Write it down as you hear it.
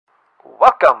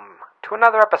Welcome to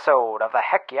another episode of the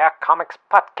Heck Yeah Comics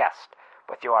Podcast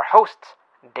with your hosts,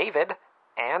 David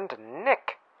and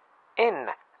Nick. In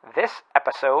this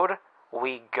episode,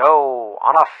 we go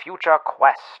on a future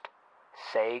quest,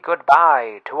 say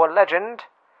goodbye to a legend,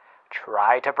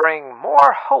 try to bring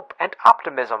more hope and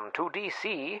optimism to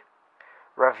DC,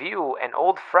 review an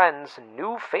old friend's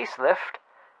new facelift,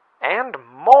 and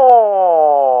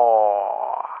more.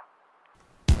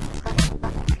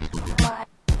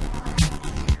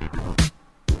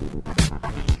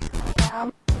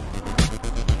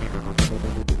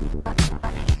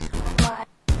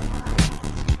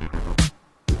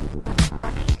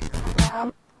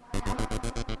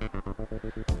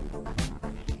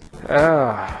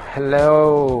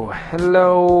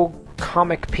 Hello,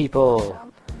 comic people.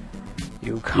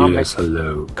 You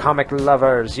comic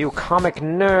lovers, you comic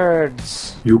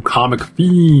nerds. You comic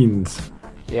fiends.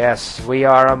 Yes, we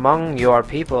are among your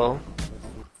people.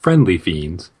 Friendly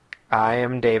fiends. I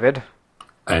am David.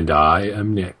 And I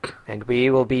am Nick. And we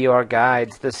will be your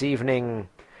guides this evening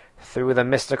through the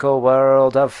mystical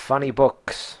world of funny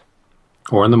books.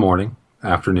 Or in the morning,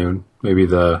 afternoon, maybe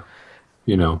the,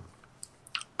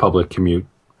 public commute.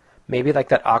 Maybe like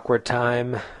that awkward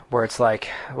time where it's like,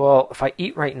 well, if I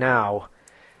eat right now,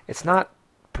 it's not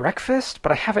breakfast,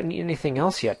 but I haven't eaten anything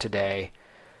else yet today.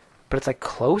 But it's like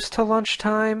close to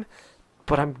lunchtime,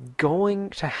 but I'm going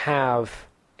to have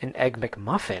an Egg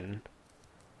McMuffin.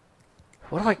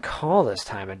 What do I call this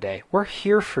time of day? We're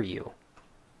here for you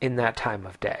in that time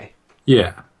of day.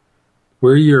 Yeah.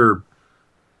 We're your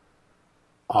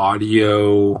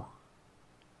audio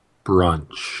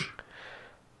brunch.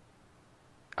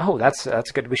 Oh, that's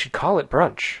good. We should call it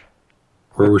brunch.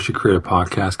 Or we should create a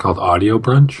podcast called Audio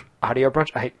Brunch. Audio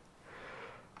brunch?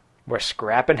 We're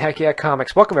scrapping Heck Yeah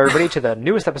Comics. Welcome, everybody, to the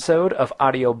newest episode of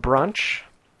Audio Brunch.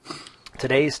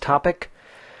 Today's topic,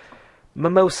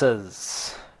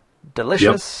 mimosas.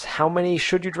 Delicious. Yep. How many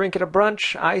should you drink at a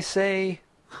brunch? I say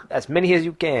as many as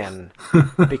you can,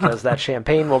 because that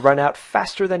champagne will run out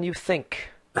faster than you think.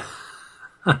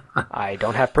 I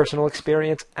don't have personal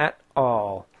experience at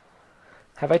all.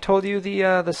 Have I told you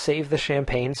the Save the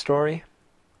Champagne story?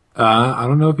 I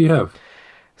don't know if you have.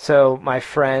 So my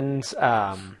friends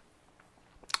Zach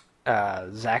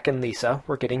and Lisa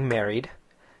were getting married.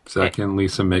 Zach and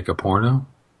Lisa make a porno?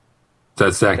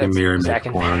 That's Zach and Miri make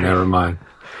a porno. Never mind.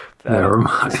 Never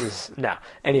mind. No.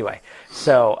 Anyway,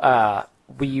 so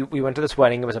we went to this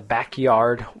wedding. It was a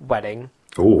backyard wedding.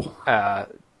 Oh.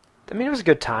 It was a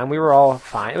good time. We were all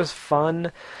fine. It was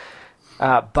fun.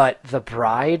 But the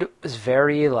bride was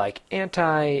very,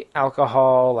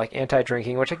 anti-alcohol,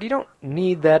 anti-drinking, which, you don't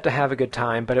need that to have a good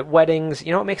time. But at weddings,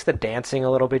 it makes the dancing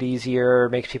a little bit easier,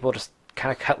 makes people just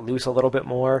kind of cut loose a little bit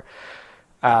more.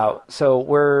 So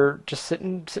we're just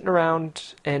sitting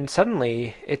around, and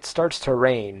suddenly it starts to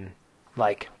rain,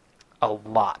 a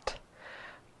lot.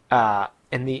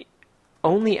 And the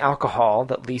only alcohol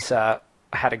that Lisa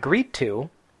had agreed to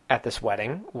at this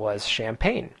wedding was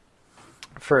champagne.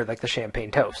 For the champagne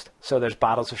toast. So there's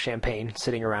bottles of champagne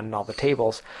sitting around on all the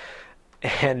tables,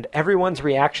 and everyone's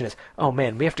reaction is, oh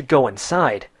man, we have to go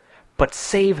inside, but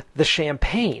save the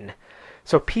champagne.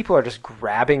 So people are just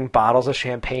grabbing bottles of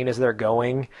champagne as they're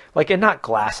going, and not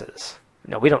glasses.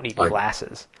 No, we don't need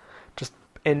glasses. Just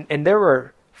and there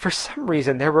were, for some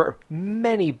reason, there were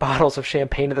many bottles of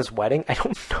champagne at this wedding. I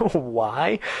don't know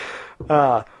why.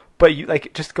 But you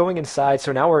just going inside,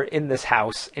 so now we're in this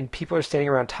house, and people are standing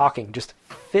around talking, just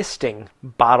fisting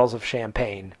bottles of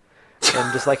champagne,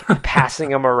 and just passing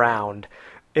them around.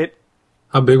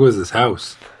 How big was this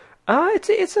house?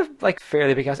 It's a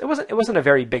fairly big house. It wasn't a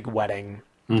very big wedding,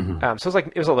 mm-hmm. So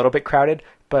it was a little bit crowded.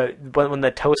 But when the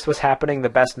toast was happening, the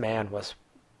best man was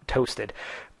toasted.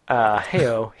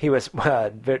 He was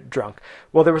drunk.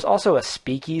 Well, there was also a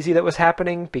speakeasy that was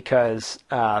happening because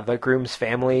the groom's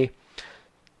family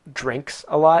drinks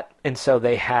a lot, and so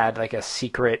they had a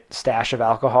secret stash of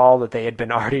alcohol that they had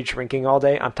been already drinking all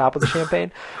day on top of the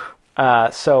champagne.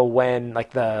 So when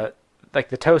the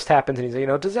toast happens and he's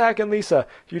to Zach and Lisa,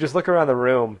 you just look around the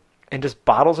room and just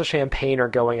bottles of champagne are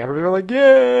going. Everybody's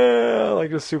yeah,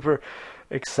 just super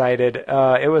excited.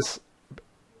 It was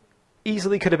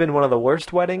easily could have been one of the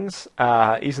worst weddings.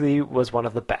 Easily was one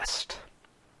of the best.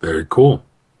 Very cool.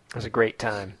 It was a great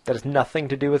time. That has nothing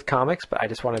to do with comics, but I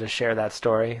just wanted to share that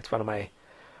story. It's one of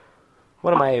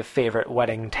my favorite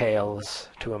wedding tales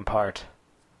to impart.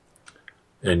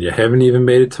 And you haven't even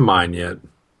made it to mine yet.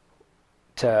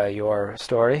 To your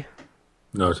story?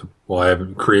 No, I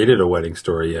haven't created a wedding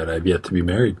story yet. I've yet to be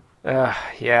married.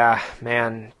 Yeah,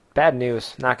 man. Bad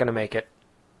news. Not going to make it.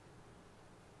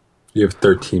 You have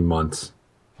 13 months.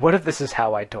 What if this is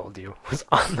how I told you? Was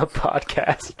on the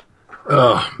podcast.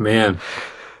 Oh, man.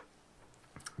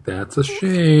 That's a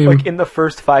shame. Like, in the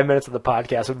first 5 minutes of the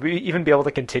podcast, would we even be able to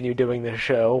continue doing this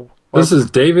show? This is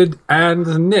David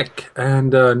and Nick. And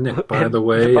Nick, by the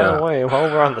way, while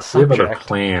we're on the you subject, have other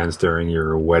plans during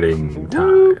your wedding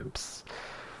times.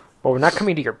 Well, we're not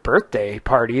coming to your birthday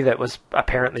party that was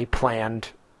apparently planned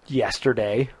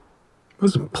yesterday. It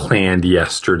wasn't planned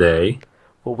yesterday.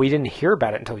 Well, we didn't hear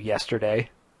about it until yesterday.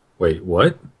 Wait,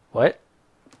 what? What?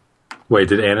 Wait,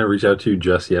 did Anna reach out to you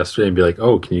just yesterday and be like,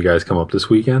 oh, can you guys come up this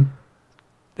weekend?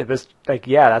 It was like,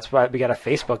 yeah, that's why we got a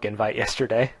Facebook invite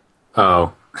yesterday.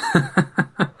 Oh.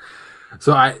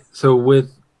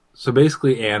 So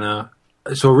basically Anna,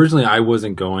 so originally I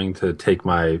wasn't going to take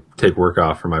work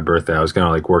off for my birthday. I was going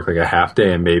to like work like a half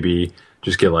day and maybe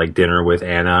just get like dinner with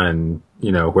Anna and,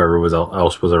 you know, whoever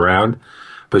else was around.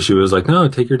 But she was like, no,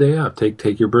 take your day off.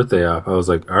 Take your birthday off. I was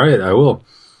like, all right, I will.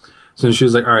 So she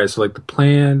was like, all right, so like the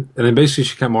plan, and then basically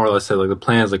she kind of more or less said like the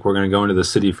plan is like we're going to go into the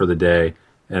city for the day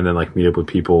and then like meet up with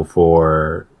people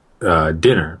for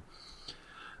dinner.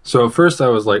 So at first I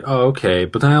was like, oh, okay.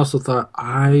 But then I also thought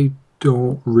I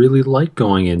don't really like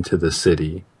going into the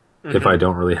city if I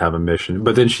don't really have a mission.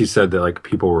 But then she said that like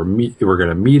people were going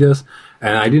to meet us,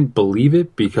 and I didn't believe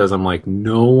it because I'm like,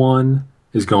 no one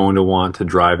is going to want to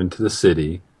drive into the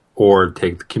city or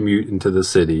take the commute into the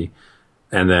city.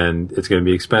 And then it's going to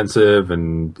be expensive,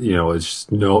 and you know, it's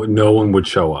just no one would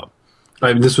show up.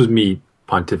 I mean, this was me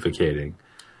pontificating,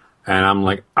 and I'm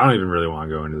like, I don't even really want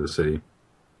to go into the city.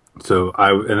 So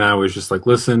I was just like,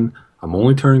 listen, I'm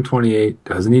only turning 28.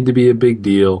 Doesn't need to be a big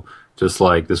deal. Just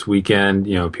like this weekend,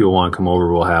 you know, if people want to come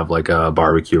over, we'll have like a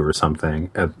barbecue or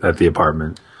something at the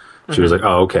apartment. She was like,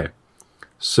 oh, okay.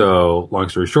 So long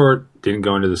story short, didn't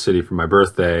go into the city for my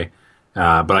birthday,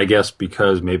 but I guess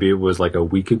because maybe it was like a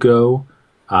week ago.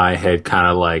 I had kind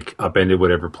of like upended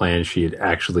whatever plan she had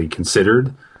actually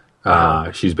considered.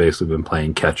 She's basically been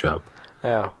playing catch up.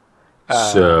 Oh.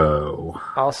 So.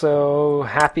 Also,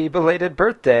 happy belated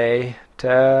birthday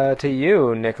to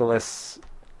you, Nicholas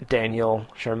Daniel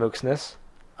Sharmuxness.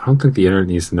 I don't think the internet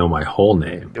needs to know my whole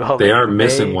name. Well, they are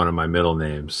missing one of my middle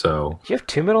names, so. Do you have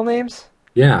two middle names?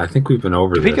 Yeah, I think we've been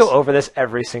over this. We go over this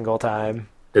every single time.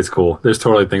 It's cool. There's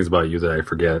totally things about you that I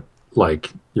forget,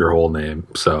 like your whole name,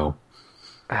 so.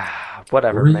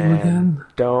 Whatever, man.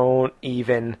 Don't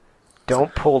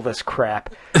pull this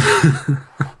crap.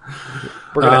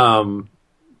 We're gonna...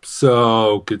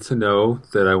 So good to know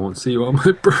that I won't see you on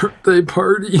my birthday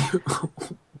party.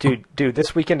 dude,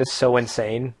 this weekend is so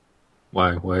insane.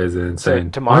 Why is it insane? So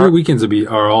tomorrow, my weekends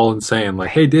are all insane. Like,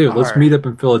 hey, dude, let's meet up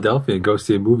in Philadelphia and go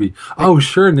see a movie. Oh,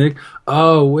 sure, Nick.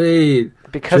 Oh, wait.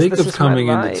 Because Jacob's coming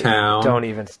into town. Don't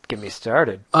even get me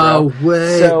started. Bro. Oh,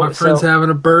 wait. My friend's having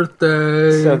a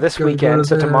birthday. So this weekend,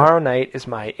 tomorrow night is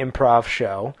my improv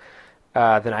show.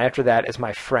 The night after that is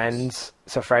my friend's.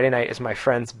 So Friday night is my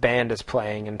friend's band is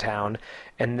playing in town.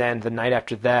 And then the night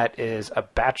after that is a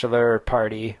bachelor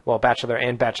party. Well, bachelor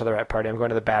and bachelorette party. I'm going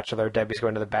to the bachelor. Debbie's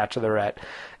going to the bachelorette.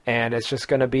 And it's just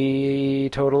going to be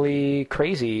totally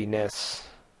craziness.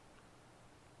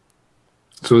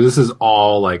 So this is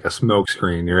all like a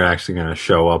smokescreen. You're actually going to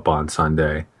show up on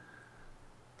Sunday.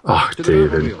 Oh,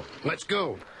 David. Let's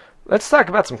go. Let's talk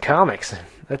about some comics.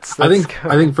 I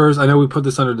think first, I know we put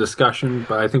this under discussion,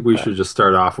 but I think we should just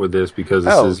start off with this because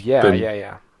this has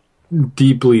been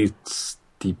deeply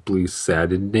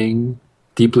saddening,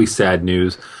 deeply sad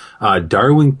news.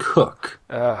 Darwin Cook,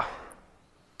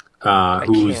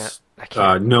 who's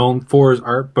known for his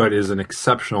art, but is an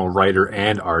exceptional writer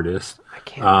and artist. I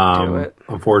can't do it.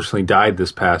 Unfortunately, died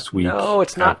this past week. No,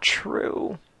 it's not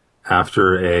true.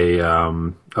 After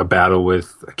a battle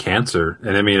with cancer.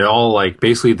 And I mean, it all like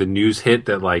basically the news hit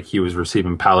that like he was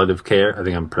receiving palliative care. I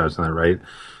think I'm pronouncing that right.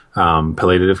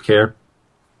 Palliative care.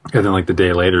 And then like the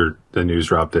day later, the news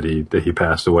dropped that he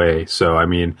passed away. So, I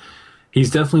mean, he's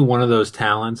definitely one of those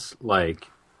talents, like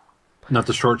not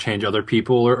to shortchange other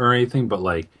people or anything, but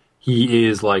like he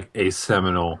is like a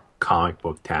seminal comic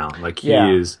book talent. Like he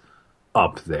is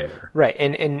up there. Right.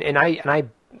 And I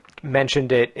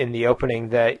mentioned it in the opening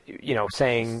that, you know,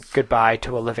 saying goodbye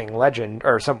to a living legend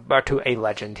or to a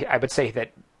legend. I would say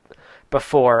that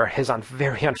before his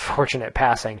very unfortunate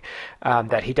passing,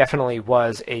 that he definitely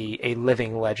was a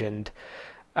living legend,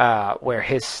 where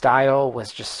his style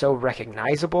was just so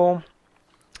recognizable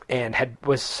and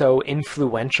was so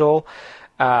influential.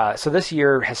 So this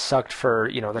year has sucked for,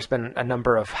 you know, there's been a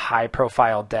number of high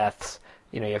profile deaths.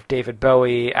 You know, you have David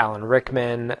Bowie, Alan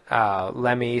Rickman,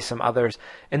 Lemmy, some others,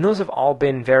 and those have all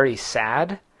been very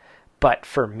sad. But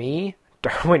for me,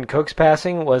 Darwyn Cook's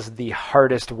passing was the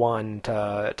hardest one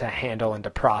to handle and to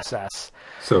process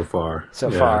so far. so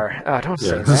far. Don't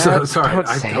say that. So, sorry, Don't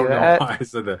I say don't that. know why I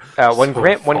said that. When So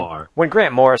Grant far. when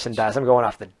Grant Morrison dies, I'm going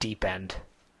off the deep end.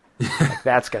 Like,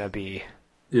 that's gonna be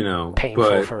painful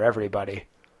but for everybody.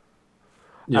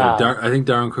 I think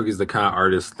Darwyn Cook is the kind of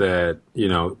artist that,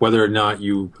 whether or not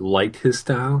you liked his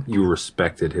style, you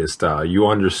respected his style. You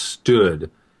understood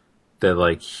that,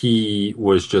 like, he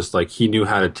was just, like, he knew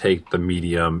how to take the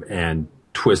medium and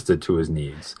twist it to his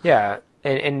needs. Yeah,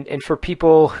 and for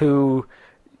people who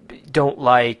don't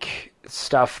like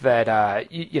stuff that,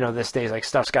 this days, like,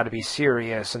 stuff's got to be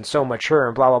serious and so mature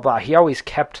and blah, blah, blah, he always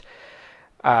kept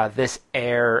this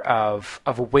air of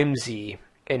whimsy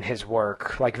in his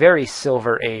work, like very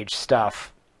Silver Age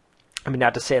stuff. I mean,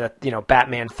 not to say that,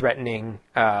 Batman threatening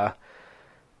Martian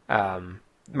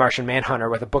Manhunter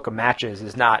with a book of matches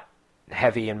is not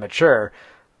heavy and mature,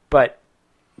 but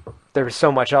there was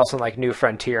so much else in, like, New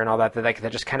Frontier and all that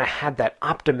that just kind of had that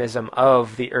optimism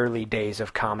of the early days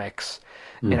of comics.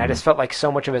 Mm-hmm. And I just felt like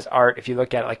so much of his art, if you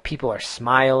look at it, like, people are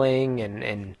smiling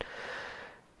and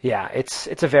yeah,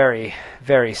 it's a very,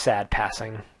 very sad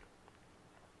passing.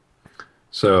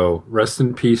 So, rest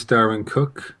in peace, Darwyn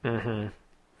Cook. Mm-hmm.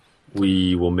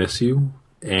 We will miss you,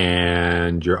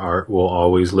 and your art will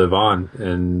always live on.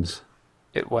 And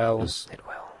it will. It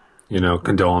will.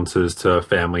 Condolences to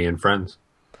family and friends.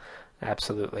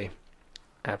 Absolutely.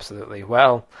 Absolutely.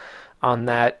 Well, on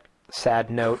that sad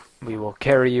note, we will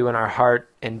carry you in our heart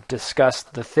and discuss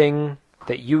the thing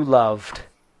that you loved,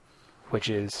 which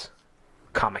is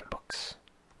comic books.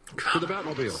 To the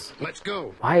Batmobile. Let's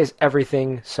go. Why is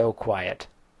everything so quiet?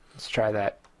 Let's try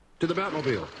that. To the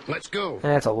Batmobile. Let's go.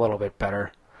 That's a little bit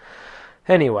better.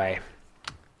 Anyway.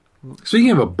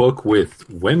 Speaking of a book with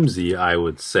whimsy, I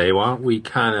would say, why don't we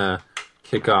kind of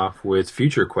kick off with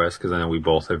Future Quest, because I know we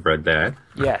both have read that.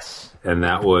 Yes. And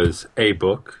that was a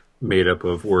book made up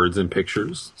of words and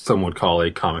pictures. Some would call a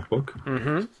comic book.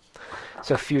 Mm-hmm.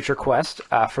 So Future Quest,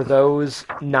 for those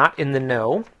not in the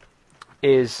know,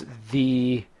 is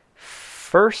the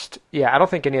first, I don't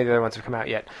think any of the other ones have come out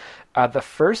yet. The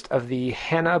first of the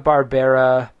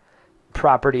Hanna-Barbera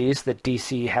properties that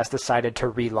DC has decided to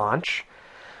relaunch.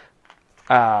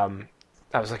 I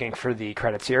was looking for the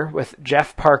credits here, with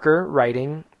Jeff Parker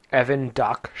writing, Evan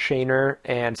Doc Shaner,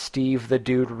 and Steve the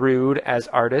Dude Rude as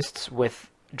artists, with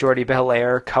Jordi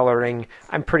Belair coloring,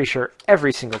 I'm pretty sure,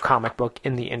 every single comic book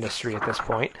in the industry at this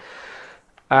point.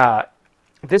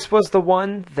 This was the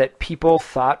one that people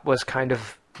thought was kind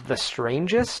of the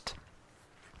strangest,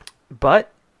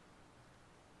 but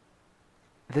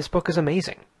this book is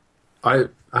amazing. I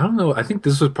don't know. I think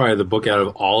this was probably the book out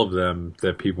of all of them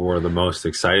that people were the most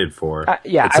excited for.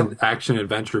 It's an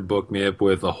action-adventure book made up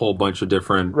with a whole bunch of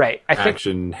different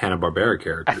action Hanna-Barbera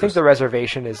characters. I think the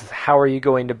reservation is, how are you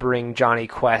going to bring Johnny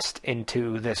Quest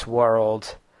into this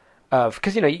world of...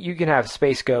 Because, you can have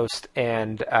Space Ghost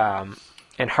and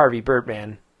Harvey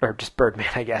Birdman, or just Birdman,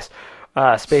 I guess.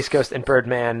 Space Ghost and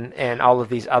Birdman and all of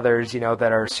these others,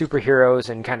 that are superheroes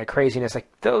and kind of craziness. Like,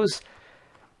 those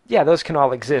can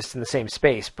all exist in the same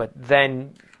space. But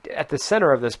then at the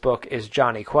center of this book is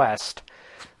Johnny Quest,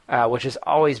 which has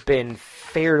always been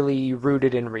fairly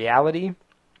rooted in reality.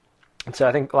 And so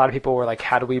I think a lot of people were like,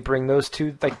 how do we bring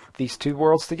these two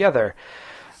worlds together?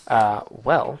 So I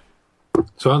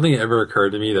don't think it ever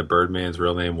occurred to me that Birdman's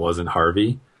real name wasn't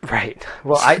Harvey. Right.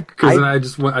 Well, I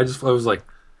was like,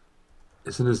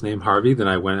 isn't his name Harvey? Then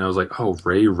I went and I was like, oh,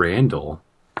 Ray Randall.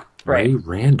 Right. Ray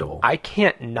Randall. I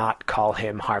can't not call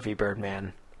him Harvey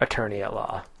Birdman, attorney at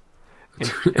law.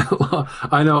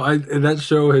 I know. That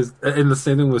show has, and the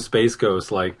same thing with Space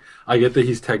Ghost. Like, I get that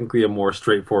he's technically a more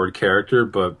straightforward character,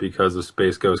 but because of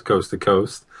Space Ghost Coast to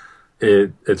Coast,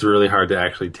 it's really hard to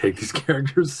actually take these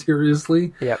characters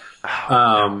seriously. Yep.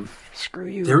 No. Screw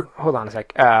you. Hold on a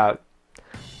sec.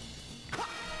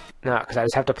 No, because I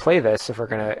just have to play this if we're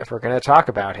gonna talk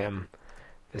about him.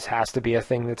 This has to be a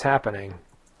thing that's happening.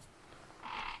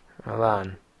 Hold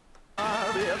on.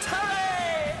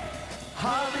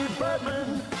 Harvey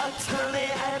Birdman, attorney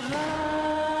at law.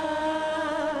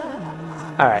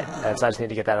 All right, I just need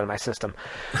to get that out of my system.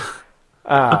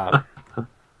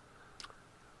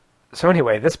 So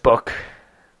anyway, this book,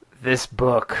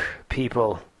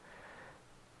 people,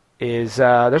 is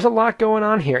there's a lot going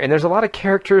on here, and there's a lot of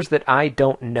characters that I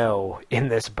don't know in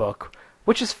this book,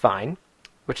 which is fine,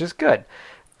 which is good.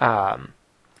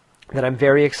 That I'm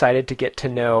very excited to get to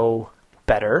know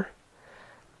better.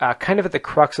 Kind of at the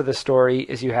crux of the story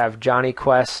is you have Johnny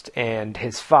Quest and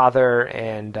his father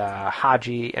and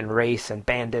Haji and Race and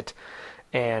Bandit,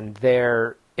 and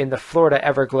they're in the Florida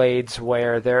Everglades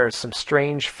where there's some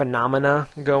strange phenomena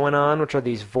going on, which are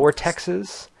these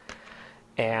vortexes.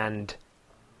 And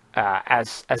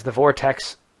as the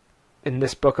vortex in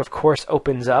this book, of course,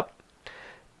 opens up,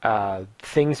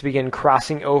 things begin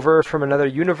crossing over from another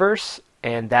universe,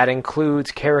 and that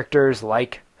includes characters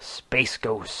like Space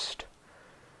Ghost.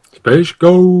 Space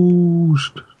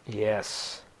Ghost!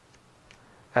 Yes.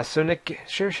 So Nick,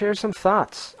 share some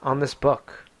thoughts on this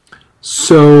book.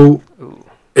 So, Ooh.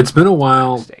 it's been a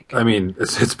while. Mistake. I mean,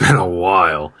 it's been a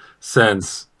while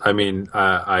since, I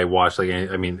watched,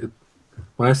 when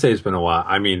I say it's been a while,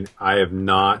 I mean, I have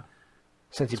not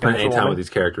Since you've been spent any with a time woman. with these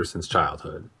characters since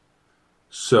childhood.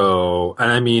 So, and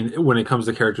I mean, when it comes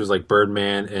to characters like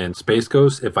Birdman and Space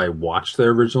Ghost, if I watched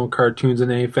their original cartoons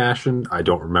in any fashion, I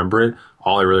don't remember it.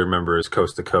 All I really remember is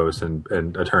Coast to Coast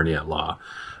and Attorney at Law.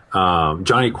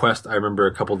 Johnny Quest, I remember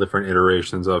a couple different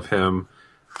iterations of him.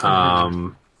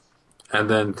 And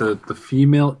then the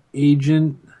female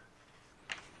agent,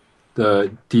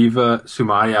 the Diva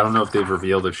Sumai, I don't know if they've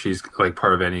revealed if she's like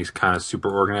part of any kind of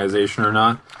super organization or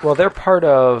not. Well, they're part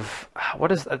of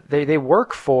they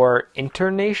work for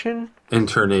Internation.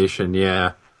 Internation,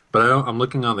 yeah. But I'm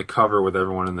looking on the cover with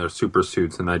everyone in their super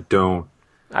suits, and I don't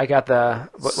I got the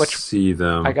see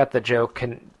them. I got the Joe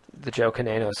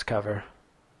Cananos cover.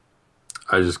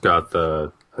 I just got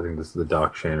I think this is the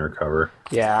Doc Shaner cover.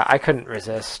 Yeah, I couldn't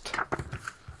resist.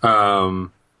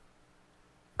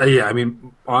 Yeah, I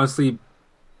mean, honestly,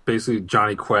 basically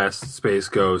Johnny Quest, Space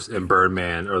Ghost, and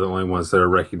Birdman are the only ones that are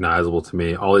recognizable to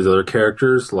me. All these other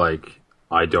characters, like,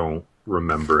 I don't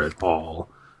remember at all.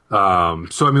 So,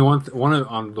 I mean,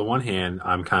 on the one hand,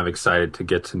 I'm kind of excited to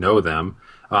get to know them.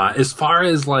 As far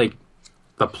as, like,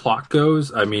 the plot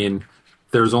goes, I mean,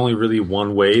 there's only really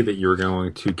one way that you're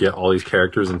going to get all these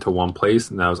characters into one place,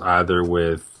 and that was either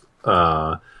with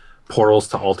portals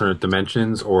to alternate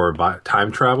dimensions or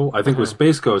time travel. I think with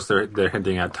Space Ghost, they're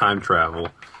hinting at time travel.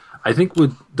 I think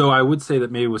though I would say that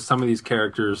maybe with some of these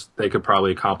characters, they could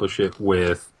probably accomplish it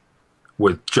with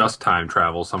just time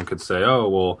travel. Some could say, oh,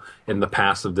 well, in the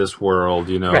past of this world,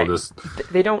 Right.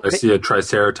 I see a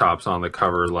Triceratops on the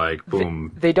cover, like,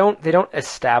 boom. They don't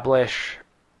establish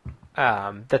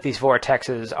that these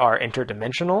vortexes are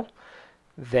interdimensional.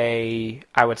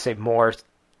 I would say more.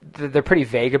 They're pretty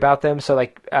vague about them. So,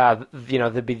 like,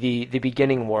 the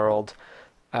beginning world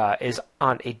is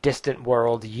on a distant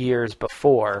world years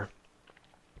before,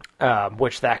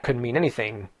 which that could mean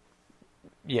anything,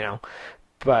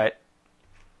 But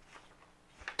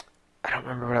I don't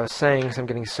remember what I was saying because I'm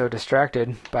getting so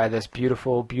distracted by this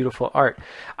beautiful, beautiful art.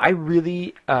 I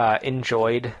really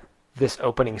enjoyed this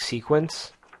opening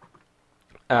sequence,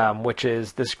 which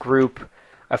is this group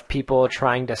of people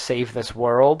trying to save this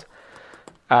world.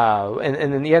 And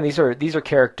then these are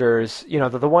characters,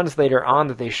 the ones later on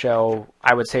that they show,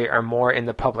 I would say, are more in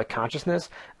the public consciousness.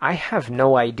 I have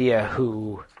no idea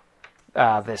who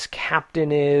this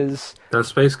captain is. That's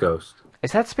Space Ghost.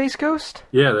 Is that Space Ghost?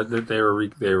 Yeah, they were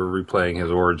replaying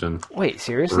his origin. Wait,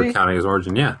 seriously? Recounting his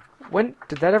origin, yeah. When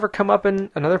did that ever come up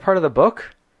in another part of the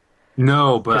book?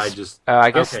 No, but I guess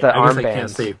I can't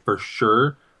armbands. Say for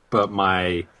sure, but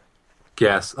my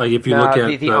guess, like if you look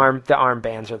at the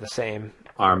armbands are the same.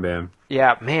 Armband.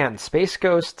 Yeah, man, Space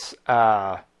Ghost's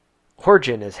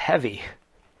origin is heavy.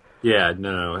 Yeah,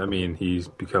 no, I mean he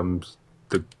becomes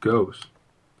the ghost.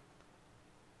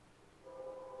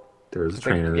 There's a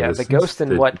train in the distance. The ghost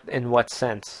in what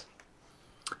sense?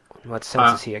 In what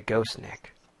sense is he a ghost,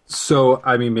 Nick? So,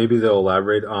 I mean, maybe they'll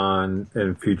elaborate on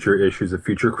in future issues of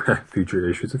Future Quest.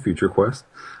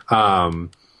 I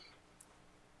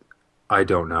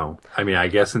don't know. I mean, I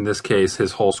guess in this case,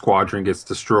 his whole squadron gets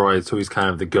destroyed, so he's kind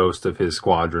of the ghost of his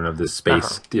squadron of this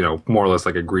space, more or less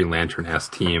like a Green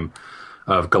Lantern-esque team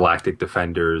of galactic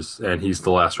defenders, and he's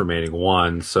the last remaining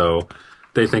one, so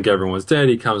they think everyone's dead.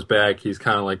 He comes back. He's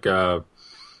kind of like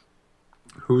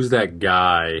who's that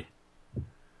guy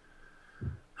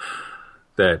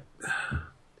that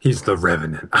he's the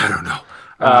Revenant? I don't know.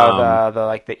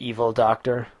 The evil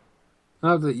doctor.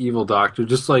 Not the evil doctor,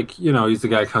 just like, he's the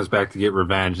guy who comes back to get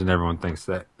revenge and everyone thinks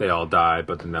that they all die,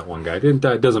 but then that one guy didn't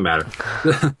die. It doesn't matter.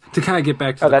 To kind of get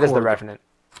back to that is the Revenant.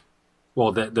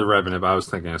 Well, the Revenant, but I was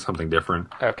thinking of something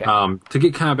different. Okay. To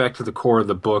get kind of back to the core of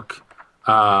the book,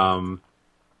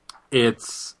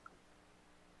 it's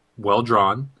well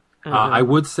drawn. Mm-hmm. I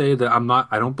would say that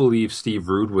I don't believe Steve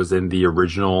Rude was in the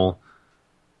original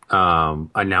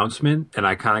announcement, and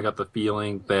I kind of got the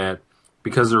feeling that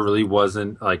because there really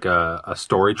wasn't like a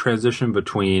story transition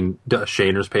between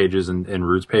Shaner's pages and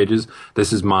Rude's pages,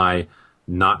 this is my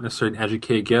not necessarily an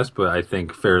educated guess, but I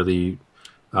think fairly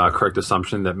correct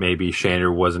assumption that maybe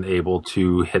Shaner wasn't able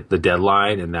to hit the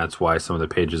deadline, and that's why some of the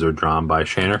pages are drawn by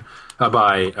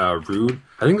Rude.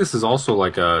 I think this is also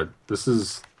this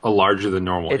is a larger than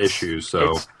normal issue.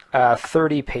 So it's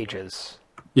 30 pages.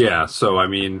 yeah, so I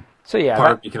mean, So yeah,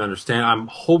 part of me can understand. I'm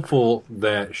hopeful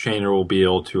that Shaner will be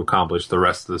able to accomplish the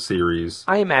rest of the series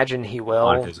I imagine he will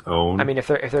on his own. I mean, if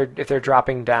they're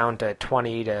dropping down to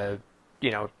 20 to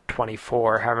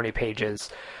 24, how many pages,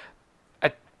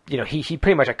 he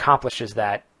pretty much accomplishes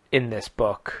that in this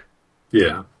book.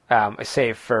 Yeah.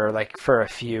 Save for a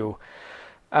few.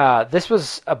 This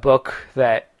was a book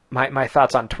that my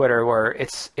thoughts on Twitter were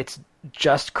it's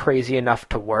just crazy enough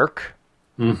to work.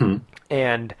 Mm-hmm.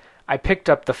 And I picked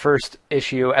up the first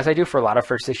issue, as I do for a lot of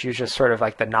first issues, just sort of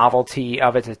like the novelty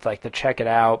of it. It's like to check it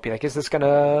out, be like, is this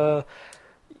gonna,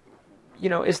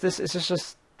 is this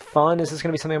just fun? Is this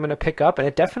gonna be something I'm gonna pick up? And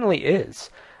it definitely is.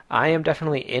 I am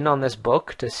definitely in on this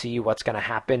book to see what's gonna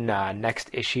happen next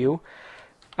issue.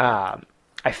 I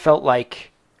felt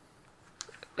like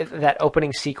that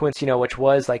opening sequence, which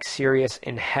was like serious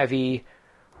and heavy,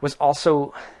 was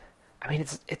also, I mean,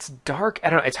 it's dark. I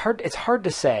don't know. It's hard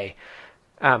to say.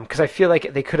 Because I feel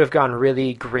like they could have gone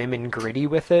really grim and gritty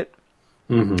with it.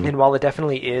 Mm-hmm. And while it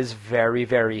definitely is very,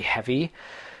 very heavy,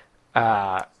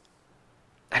 I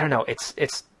don't know.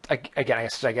 It's again,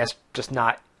 I guess just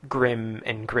not grim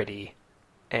and gritty.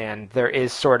 And there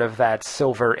is sort of that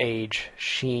Silver Age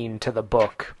sheen to the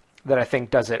book that I think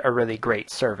does it a really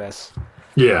great service.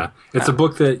 Yeah, it's a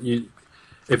book that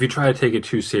if you try to take it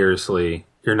too seriously,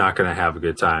 you're not going to have a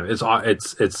good time. It's not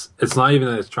even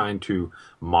that it's trying to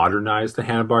modernize the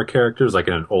Hanna-Barbera characters like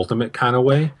in an ultimate kind of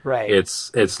way. Right.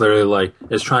 It's literally like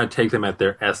it's trying to take them at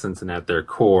their essence and at their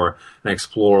core and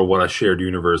explore what a shared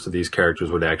universe of these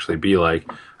characters would actually be like.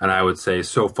 And I would say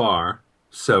so far,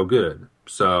 so good.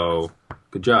 So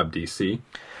good job, DC.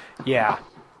 Yeah.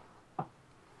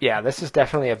 Yeah, this is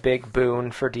definitely a big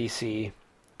boon for DC.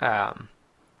 I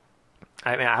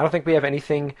mean, I don't think we have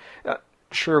anything.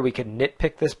 Sure, we could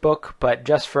nitpick this book, but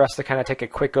just for us to kind of take a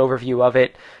quick overview of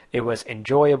it, it was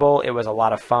enjoyable. It was a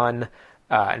lot of fun.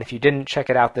 And if you didn't check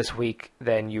it out this week,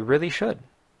 then you really should.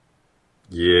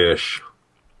 Yes.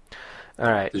 All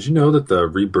right. Did you know that the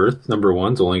Rebirth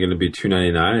 #1 is only going to be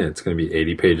 $2.99 and it's going to be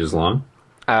 80 pages long?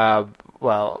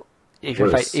 Well,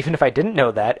 even if I didn't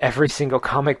know that, every single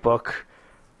comic book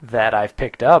that I've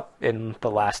picked up in the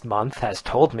last month has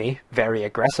told me very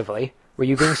aggressively. Were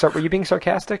you being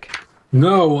sarcastic?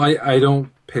 No, I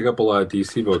don't pick up a lot of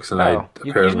DC books, and I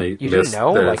apparently you missed didn't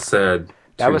know? that it said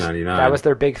 $2.99. That was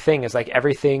their big thing. Is like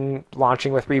everything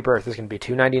launching with Rebirth is going to be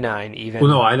 $2.99. Even well,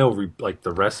 no, I know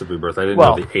the rest of Rebirth. I didn't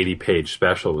know the 80-page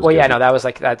special was. Well, yeah, no, that's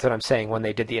what I'm saying. When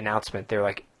they did the announcement, they're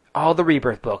like, all the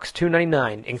Rebirth books,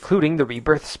 $2.99, including the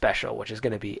Rebirth special, which is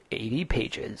going to be 80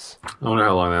 pages. I wonder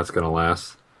how long that's going to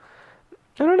last.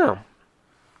 I don't know.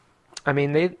 I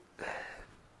mean,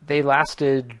 they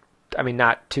lasted. I mean,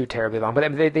 not too terribly long,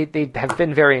 but they have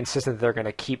been very insistent that they're going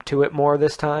to keep to it more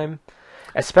this time,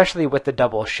 especially with the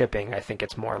double shipping. I think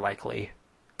it's more likely.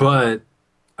 But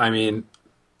I mean,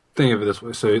 think of it this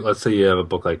way: so let's say you have a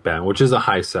book like Batman, which is a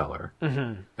high seller.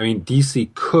 Mm-hmm. I mean,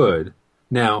 DC could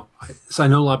now. So I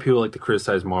know a lot of people like to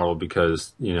criticize Marvel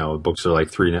because books are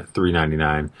like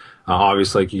 $3.99.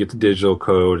 Obviously, like you get the digital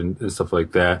code and stuff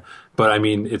like that. But I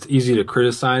mean, it's easy to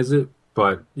criticize it.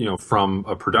 But from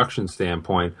a production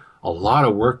standpoint, a lot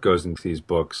of work goes into these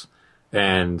books,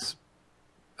 and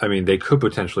I mean, they could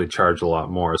potentially charge a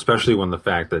lot more, especially when the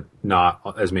fact that not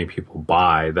as many people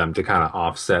buy them to kind of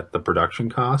offset the production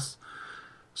costs.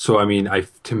 So, I mean,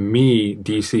 to me,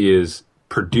 DC is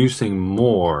producing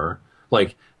more.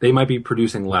 Like, they might be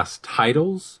producing less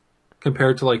titles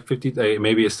compared to like 50.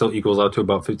 Maybe it still equals out to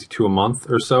about 52 a month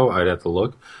or so. I'd have to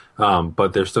look.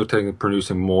 But they're still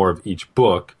producing more of each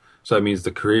book. So that means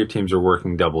the creative teams are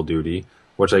working double duty,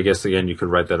 which I guess, again, you could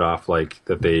write that off like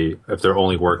that if they're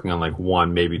only working on like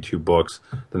one, maybe 2 books,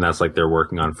 then that's like they're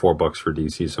working on 4 books for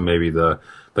DC. So maybe the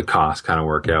costs kind of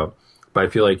work out. But I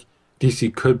feel like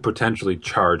DC could potentially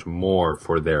charge more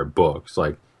for their books,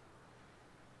 like,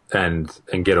 and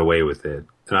get away with it.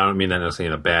 And I don't mean that necessarily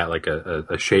in a bad, like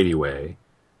a shady way.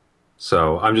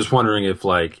 So I'm just wondering if,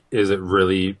 like, is it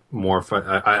really more fun?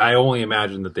 I only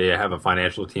imagine that they have a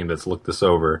financial team that's looked this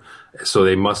over. So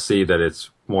they must see that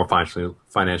it's more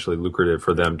financially lucrative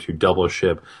for them to double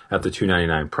ship at the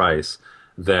 $2.99 price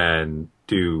than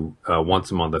do once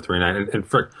a month at $3.99. And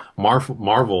for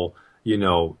Marvel,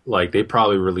 like they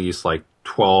probably release like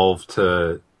 12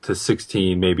 to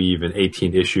 16, maybe even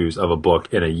 18 issues of a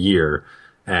book in a year,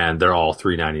 and they're all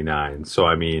 $3.99. So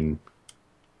I mean,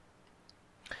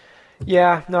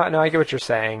 yeah, no, I get what you're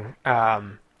saying.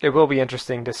 it will be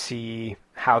interesting to see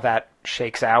how that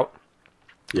shakes out.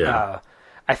 Yeah.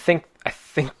 I think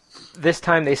this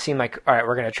time they seem like, all right,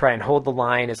 we're going to try and hold the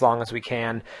line as long as we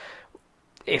can.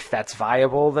 If that's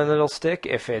viable, then it'll stick.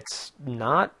 If it's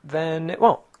not, then it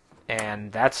won't.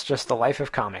 And that's just the life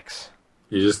of comics.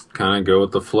 You just kind of go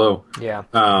with the flow. Yeah.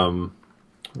 What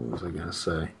was I gonna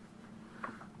say?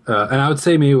 And I would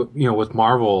say maybe, with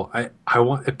Marvel, I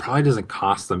want, it probably doesn't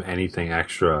cost them anything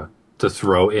extra to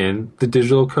throw in the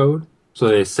digital code. So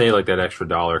they say like that extra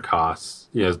 $1 costs,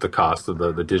 is the cost of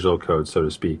the digital code, so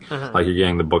to speak. Mm-hmm. Like you're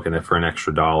getting the book in it for an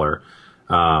extra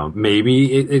 $1.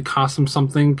 Maybe it costs them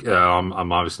something.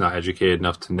 I'm obviously not educated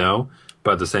enough to know,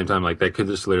 but at the same time, like that could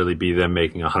just literally be them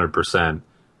making 100%,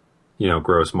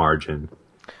 gross margin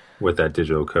with that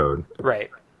digital code. Right.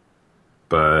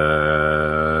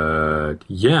 But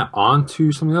yeah, on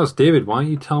to something else. David, why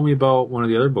don't you tell me about one of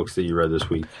the other books that you read this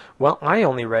week? Well, I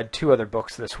only read 2 other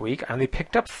books this week. I only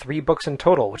picked up 3 books in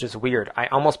total, which is weird. I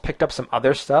almost picked up some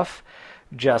other stuff,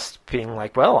 just being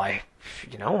like, well, I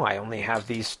only have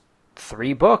these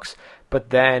 3 books. But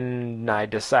then I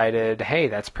decided, hey,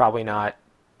 that's probably not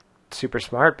super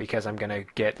smart because I'm going to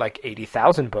get like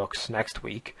 80,000 books next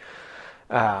week.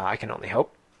 I can only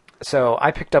hope. So I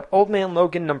picked up Old Man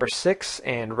Logan number 6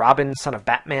 and Robin, Son of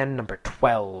Batman number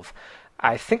 12.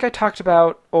 I think I talked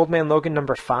about Old Man Logan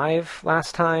number 5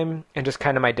 last time, and just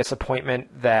kind of my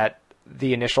disappointment that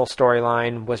the initial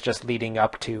storyline was just leading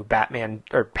up to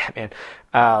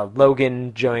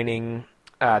Logan joining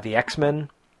the X-Men.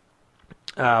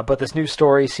 But this new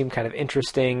story seemed kind of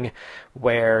interesting,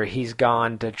 where he's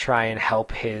gone to try and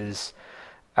help his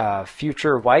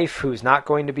future wife, who's not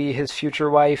going to be his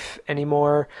future wife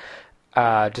anymore,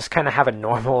 just kind of have a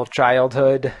normal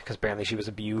childhood, because apparently she was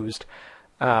abused.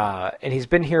 And he's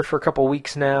been here for a couple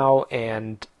weeks now,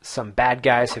 and some bad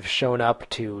guys have shown up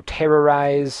to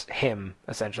terrorize him,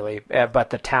 essentially.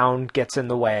 But the town gets in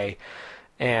the way.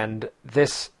 And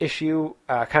this issue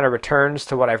kind of returns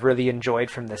to what I've really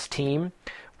enjoyed from this team,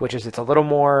 which is it's a little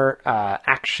more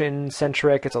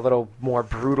action-centric. It's a little more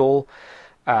brutal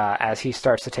as he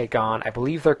starts to take on, I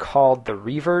believe they're called the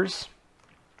Reavers.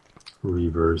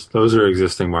 Reavers. Those are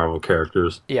existing Marvel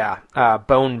characters. Yeah.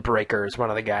 Bone Breaker is one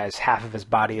of the guys. Half of his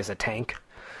body is a tank.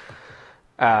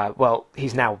 Well,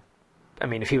 he's now... I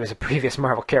mean, if he was a previous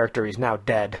Marvel character, he's now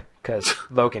dead, because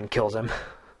Logan kills him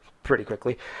pretty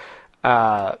quickly.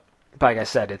 But like I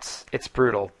said, it's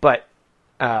brutal. But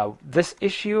this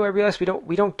issue, I realized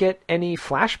we don't get any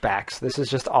flashbacks. This is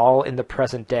just all in the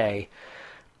present day,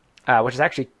 which is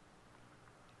actually...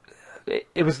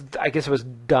 I guess it was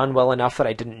done well enough that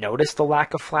I didn't notice the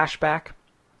lack of flashback.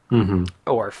 Mm-hmm.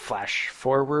 Or flash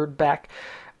forward back.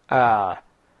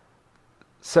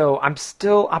 So I'm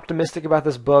still optimistic about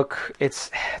this book.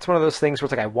 It's one of those things where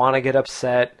it's like I want to get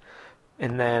upset,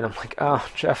 and then I'm like, oh,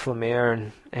 Jeff Lemire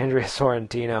and Andrea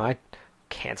Sorrentino, I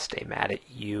can't stay mad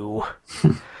at you.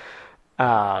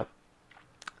 I'm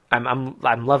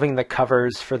loving the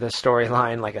covers for the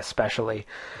storyline, like especially.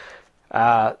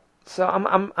 So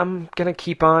I'm gonna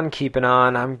keep on keeping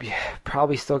on. I'm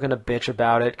probably still gonna bitch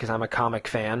about it because I'm a comic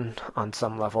fan on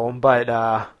some level. But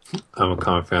I'm a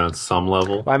comic fan on some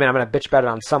level. well, I mean, I'm gonna bitch about it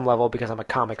on some level because I'm a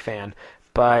comic fan.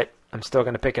 But I'm still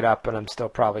gonna pick it up, and I'm still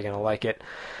probably gonna like it.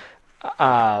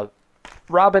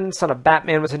 Robin, Son of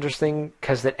Batman was interesting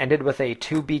because it ended with a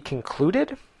to be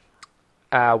concluded.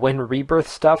 When Rebirth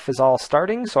stuff is all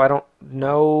starting, so I don't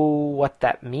know what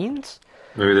that means.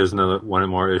 Maybe there's one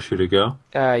more issue to go.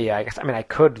 Yeah, I guess. I mean, I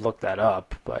could look that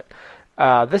up, but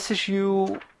this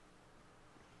issue,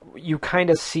 you kind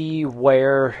of see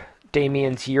where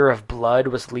Damian's Year of Blood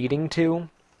was leading to,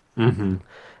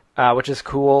 which is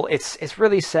cool. It's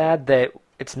really sad that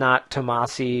it's not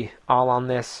Tomasi all on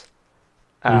this.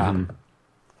 The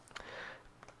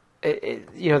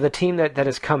team that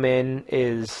has come in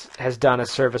has done a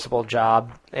serviceable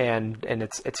job, and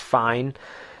it's fine.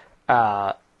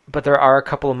 But there are a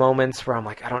couple of moments where I'm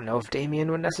like, I don't know if Damian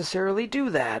would necessarily do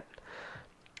that.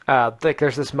 Like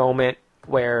there's this moment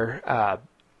where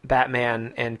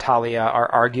Batman and Talia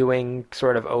are arguing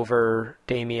sort of over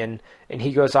Damian, and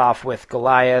he goes off with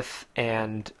Goliath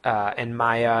and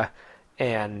Maya,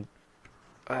 and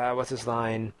what's his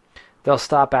line? They'll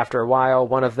stop after a while.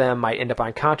 One of them might end up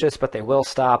unconscious, but they will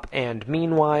stop. And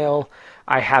meanwhile,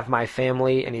 I have my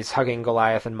family, and he's hugging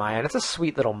Goliath and Maya, and it's a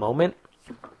sweet little moment.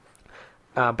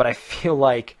 But I feel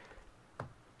like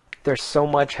there's so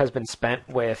much has been spent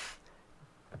with,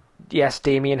 yes,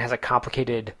 Damian has a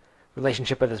complicated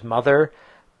relationship with his mother,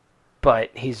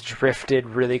 but he's drifted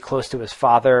really close to his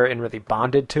father and really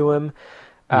bonded to him.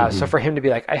 So for him to be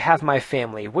like, I have my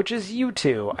family, which is you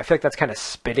two, I feel like that's kind of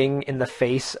spitting in the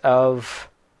face of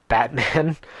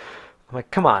Batman. I'm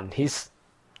like, come on, he's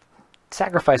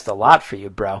sacrificed a lot for you,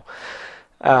 bro.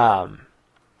 But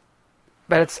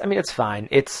it's fine.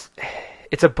 It's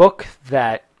a book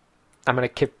that I'm gonna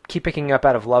keep picking up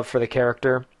out of love for the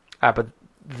character. But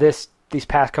these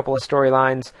past couple of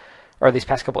storylines, or these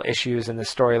past couple issues in the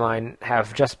storyline,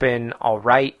 have just been all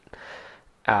right.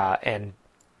 And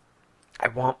I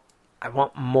want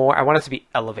more. I want it to be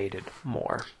elevated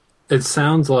more. It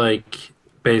sounds like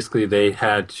basically they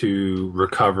had to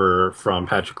recover from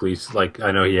Patrick Lee's. Like,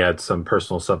 I know he had some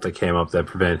personal stuff that came up that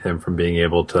prevented him from being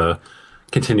able to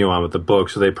continue on with the book.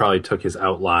 So they probably took his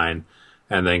outline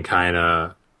and then kind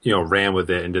of, ran with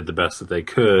it and did the best that they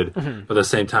could. Mm-hmm. But at the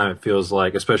same time, it feels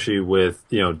like, especially with,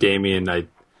 Damian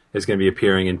is going to be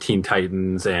appearing in Teen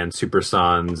Titans and Super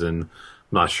Sons, and I'm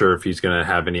not sure if he's going to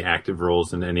have any active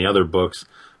roles in any other books.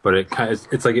 But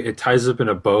it's like it ties up in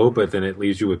a bow, but then it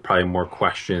leaves you with probably more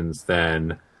questions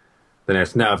than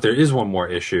it's. Now, if there is one more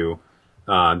issue,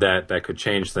 that could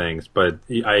change things. But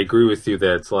I agree with you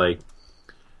that it's like,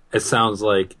 it sounds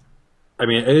like, I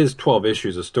mean, it is 12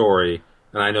 issues a story,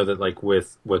 and I know that like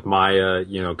with Maya,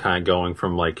 kind of going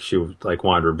from like she like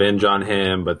wanted revenge on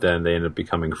him, but then they end up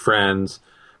becoming friends.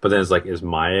 But then it's like, is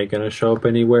Maya going to show up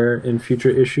anywhere in future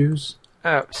issues?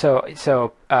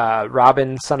 So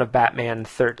Robin, Son of Batman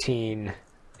 13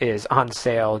 is on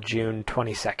sale June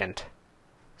 22nd.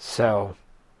 So,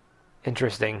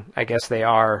 interesting. I guess they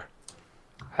are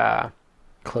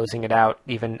closing it out,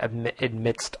 even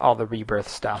amidst all the Rebirth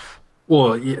stuff.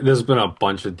 Well, there's been a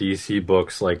bunch of DC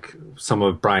books, like some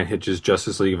of Brian Hitch's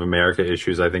Justice League of America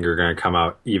issues, I think are going to come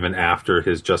out even after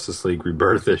his Justice League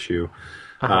Rebirth issue.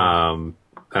 Uh-huh.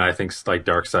 And I think like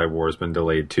Darkseid War has been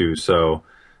delayed too, so...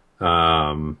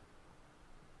 yeah,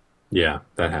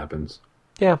 that happens.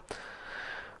 Yeah.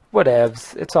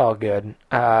 Whatevs. It's all good.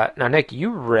 Now, Nick,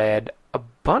 you read a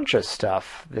bunch of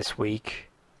stuff this week.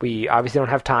 We obviously don't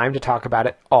have time to talk about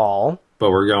it all.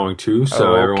 But we're going to,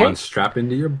 so okay. Everyone strap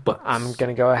into your butts. I'm going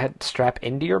to go ahead, strap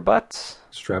into your butts.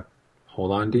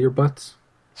 Hold on to your butts.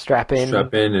 Strap in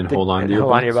and hold on to your butts.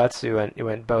 Hold on to your butts. You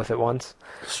went both at once.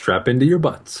 Strap into your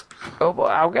butts. Oh,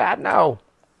 boy. Oh, God, no.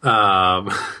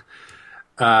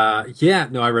 Yeah,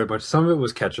 no, I read a bunch. Some of it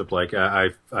was catch up. Like I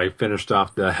finished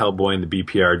off the Hellboy and the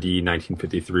BPRD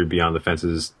 1953 Beyond the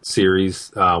Fences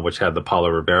series, which had the Paulo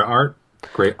Rivera art.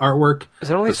 Great artwork.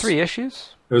 Is it only 3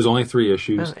 issues? It was only 3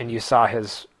 issues. And you saw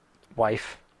his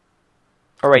wife?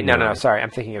 Oh, wait, no, sorry. I'm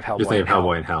thinking of Hellboy. You're thinking of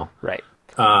Hellboy and Hell. Right.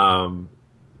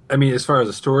 I mean, as far as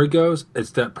the story goes,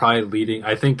 it's that probably leading.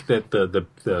 I think that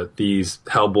these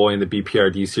Hellboy and the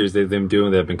BPRD series they've been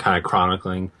doing, they've been kind of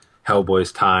chronicling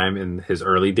Hellboy's time in his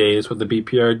early days with the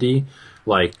BPRD.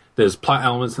 Like, there's plot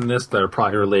elements in this that are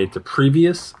probably related to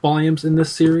previous volumes in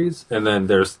this series, and then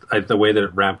there's the way that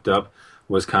it wrapped up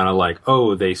was kind of like,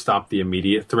 oh, they stopped the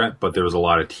immediate threat, but there was a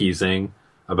lot of teasing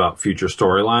about future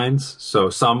storylines.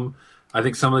 So I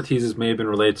think some of the teases may have been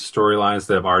related to storylines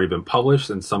that have already been published,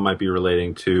 and some might be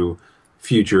relating to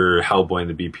future Hellboy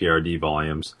and the BPRD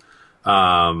volumes.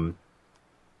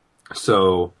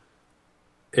 So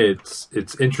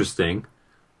it's interesting.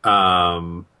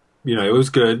 It was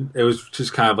good. It was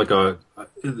just kind of like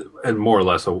and more or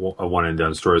less a one and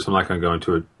done story. So I'm not going to go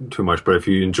into it too much. But if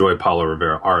you enjoy Paulo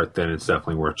Rivera art, then it's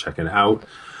definitely worth checking out.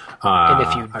 And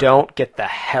if you don't, get the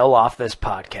hell off this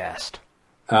podcast.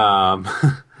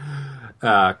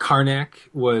 Karnak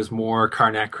was more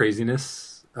Karnak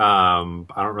craziness. I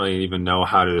don't really even know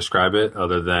how to describe it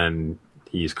other than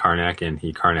he's Karnak and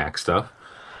he Karnak stuff.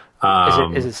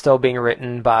 Is it still being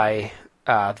written by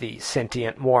the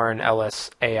sentient Warren Ellis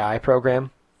AI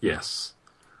program? Yes.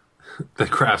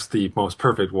 That crafts the most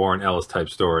perfect Warren Ellis type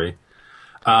story.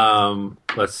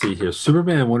 Let's see here.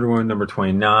 Superman Wonder Woman number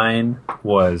 29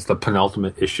 was the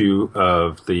penultimate issue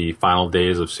of the final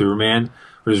days of Superman,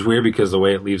 which is weird because the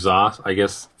way it leaves off, I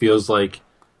guess, feels like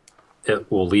it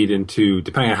will lead into,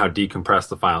 depending on how decompressed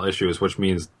the final issue is, which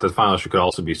means the final issue could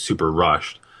also be super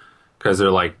rushed. Because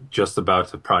they're like just about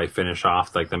to probably finish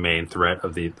off like the main threat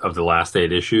of the last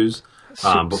 8 issues.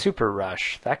 Super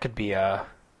Rush. That could be a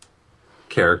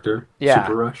character. Yeah,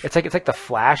 Super Rush. It's like the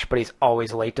Flash, but he's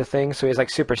always late to things. So he's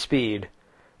like super speed,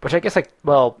 which I guess it's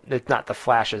not the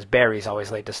Flash's. Barry's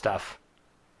always late to stuff.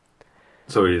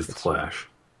 So he is the Flash.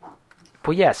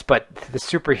 Well, yes, but the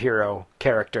superhero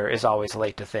character is always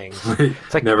late to things.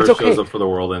 It's like never shows up for the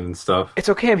world and stuff. It's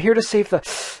okay. I'm here to save the.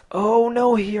 Oh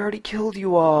no, he already killed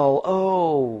you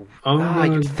all.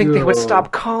 You'd think they would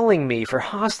stop calling me for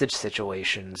hostage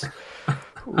situations.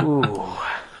 Ooh.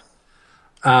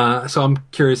 So I'm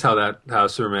curious how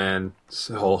Superman's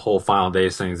whole final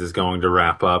days things is going to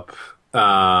wrap up.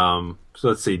 So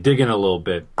let's see, dig in a little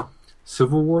bit.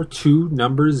 Civil War 2,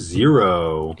 number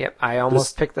 0. Yep, I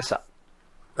almost picked this up.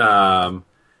 Um,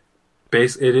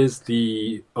 it is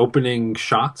the opening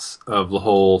shots of the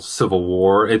whole Civil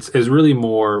War. It's really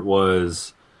more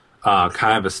was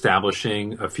kind of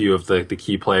establishing a few of the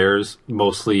key players,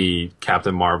 mostly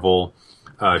Captain Marvel,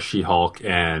 She-Hulk,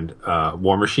 and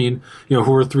War Machine.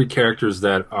 Who are three characters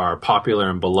that are popular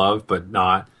and beloved, but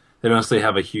they don't necessarily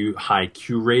have a high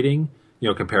Q rating,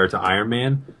 compared to Iron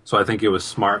Man. So I think it was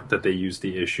smart that they used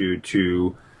the issue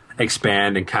to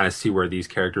expand and kind of see where these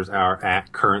characters are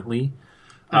at currently.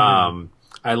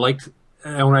 I liked,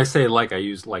 and when I say I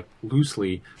use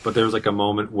loosely, but there was a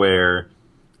moment where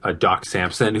Doc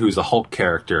Samson, who's a Hulk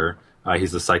character,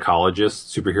 he's a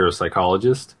superhero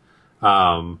psychologist,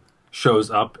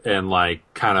 shows up and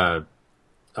kind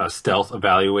of stealth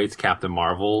evaluates Captain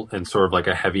Marvel in sort of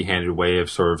a heavy-handed way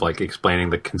of sort of explaining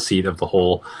the conceit of the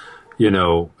whole,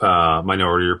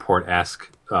 Minority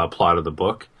Report-esque plot of the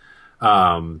book.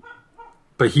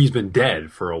 But he's been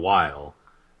dead for a while.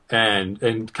 And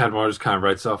Captain Marvel just kind of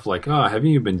writes off oh, haven't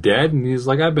you been dead? And he's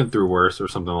I've been through worse or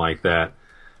something like that,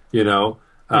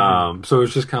 So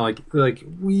it's just kind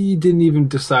of we didn't even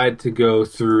decide to go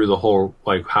through the whole,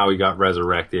 how he got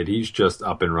resurrected. He's just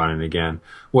up and running again,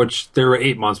 which there were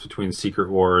 8 months between Secret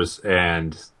Wars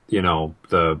and,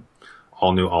 the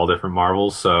all new, all different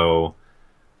Marvels. So,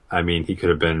 I mean, he could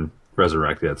have been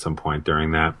resurrected at some point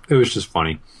during that. It was just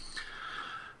funny.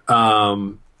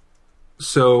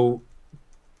 So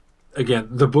again,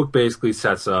 the book basically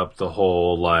sets up the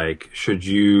whole, should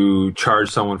you charge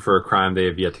someone for a crime they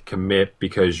have yet to commit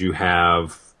because you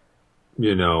have,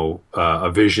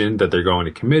 a vision that they're going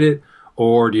to commit it,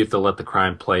 or do you have to let the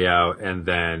crime play out and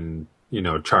then,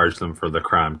 charge them for the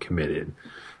crime committed?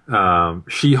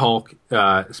 She-Hulk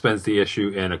spends the issue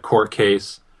in a court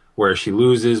case where she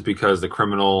loses because the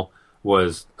criminal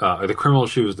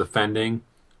she was defending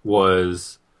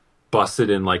was busted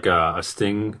in a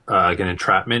sting, an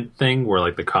entrapment thing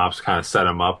where the cops kind of set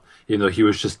him up, even though he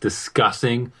was just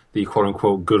discussing the quote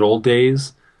unquote good old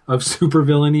days of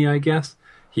supervillainy, I guess.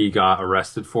 He got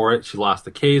arrested for it. She lost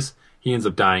the case. He ends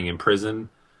up dying in prison.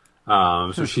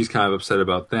 So she's kind of upset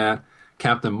about that.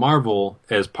 Captain Marvel,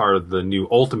 as part of the new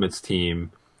Ultimates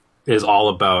team, is all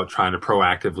about trying to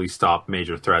proactively stop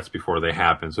major threats before they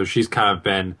happen. So she's kind of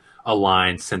been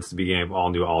aligned since the beginning of all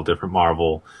new, all different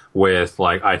Marvel with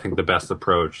I think the best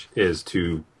approach is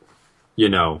to,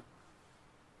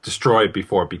 destroy it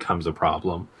before it becomes a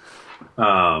problem.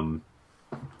 I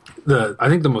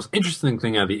think the most interesting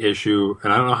thing out of the issue,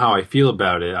 and I don't know how I feel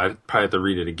about it, I probably have to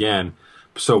read it again.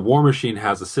 So War Machine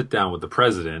has a sit down with the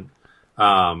president,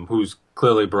 who's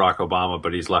clearly Barack Obama,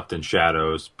 but he's left in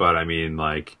shadows. But I mean,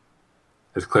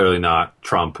 it's clearly not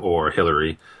Trump or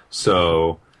Hillary.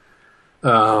 So,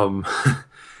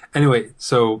 anyway,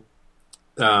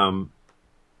 the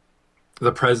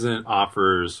president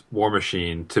offers War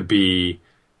Machine to be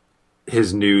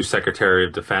his new Secretary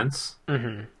of Defense.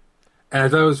 Mm-hmm. And I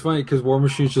thought it was funny because War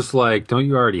Machine's just don't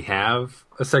you already have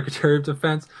a Secretary of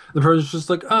Defense? The president's just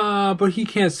but he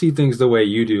can't see things the way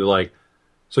you do.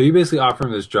 So you basically offer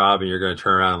him this job and you're going to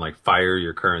turn around and fire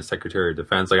your current Secretary of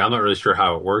Defense. I'm not really sure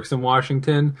how it works in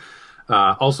Washington.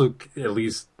 Also, at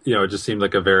least, it just seemed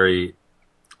like a very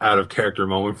out of character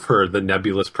moment for the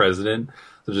nebulous president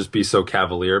to just be so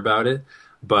cavalier about it.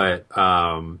 But,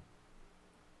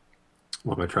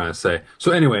 what am I trying to say?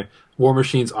 So anyway, War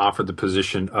Machine's offered the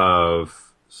position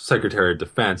of Secretary of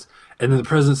Defense. And then the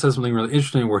president says something really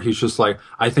interesting where he's just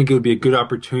I think it would be a good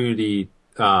opportunity,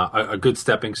 a good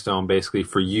stepping stone, basically,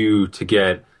 for you to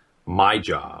get my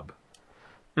job.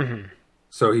 Mm-hmm.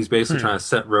 So he's basically trying to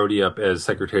set Rhodey up as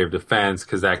Secretary of Defense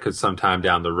because that could sometime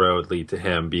down the road lead to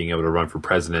him being able to run for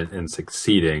president and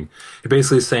succeeding. He's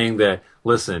basically saying that,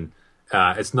 listen,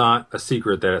 it's not a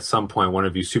secret that at some point one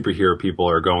of you superhero people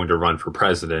are going to run for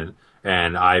president,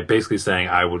 and I basically saying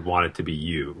I would want it to be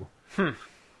you.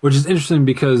 Which is interesting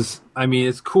because, I mean,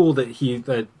 it's cool that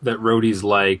that Rhodey's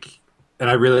and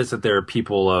I realize that there are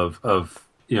people of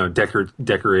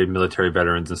decorated military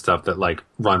veterans and stuff that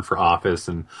run for office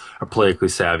and are politically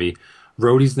savvy.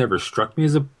 Rhodey's never struck me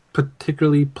as a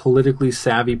particularly politically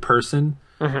savvy person.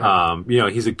 Mm-hmm.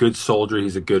 He's a good soldier,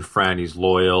 he's a good friend, he's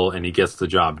loyal, and he gets the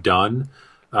job done.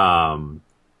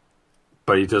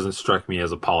 But he doesn't strike me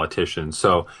as a politician.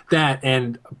 So that,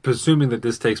 and presuming that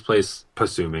this takes place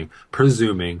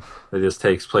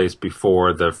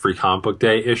before the Free Comic Book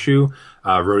Day issue,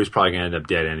 Rhodey's probably going to end up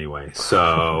dead anyway.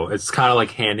 So it's kind of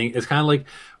like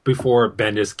before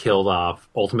Bendis killed off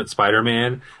Ultimate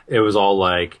Spider-Man, it was all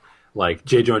like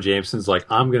J. Jonah Jameson's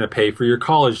I'm going to pay for your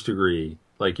college degree,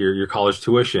 your college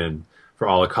tuition for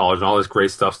all of college, and all this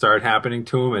great stuff started happening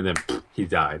to him, and then he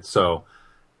died. So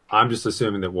I'm just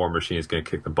assuming that War Machine is going to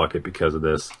kick the bucket because of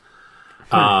this.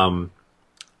 I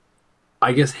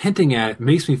guess hinting at it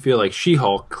makes me feel like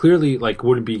She-Hulk clearly like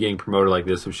wouldn't be getting promoted like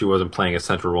this if she wasn't playing a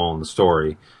central role in the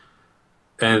story.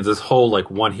 And this whole like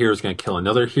one hero is going to kill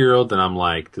another hero, then I'm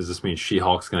like, does this mean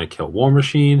She-Hulk's going to kill War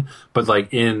Machine? But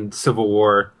like in Civil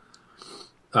War,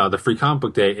 the Free Comic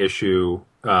Book Day issue,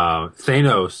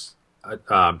 Thanos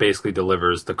basically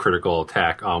delivers the critical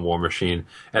attack on War Machine,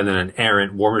 and then an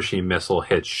errant War Machine missile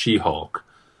hits She-Hulk.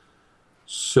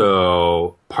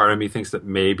 So part of me thinks that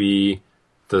maybe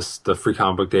the Free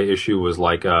Comic Book Day issue was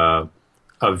like a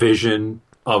vision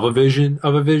of a vision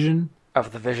of a vision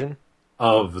Of the Vision.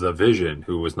 of the Vision,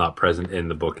 who was not present in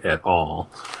the book at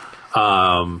all.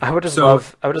 I would just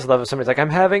love if somebody's like, I'm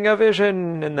having a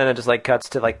vision, and then it just like cuts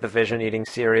to like the Vision eating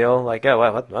cereal, like, oh,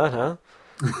 what, huh?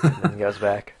 And then goes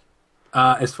back.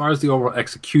 As far as the overall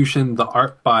execution, the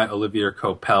art by Olivier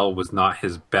Coipel was not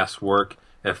his best work.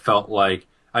 It felt like,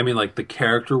 I mean, like the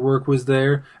character work was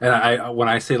there, and when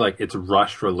I say like it's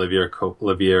rushed for Olivier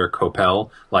Coipel,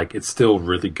 like it's still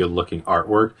really good looking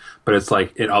artwork, but it's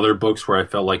like in other books where I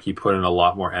felt like he put in a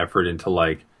lot more effort into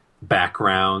like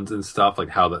backgrounds and stuff, like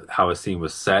how a scene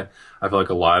was set. I feel like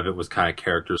a lot of it was kind of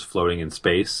characters floating in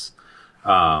space,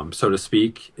 so to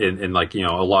speak, and like, you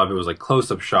know, a lot of it was like close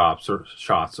up shots or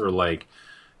like,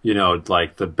 you know,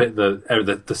 like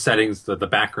the settings, the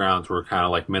backgrounds were kind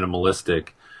of like minimalistic.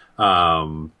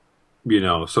 You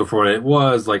know, so for what it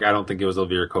was, like, I don't think it was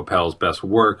Olivier Coipel's best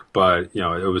work, but, you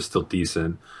know, it was still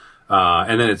decent.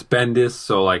 And then it's Bendis,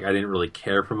 so, like, I didn't really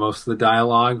care for most of the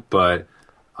dialogue, but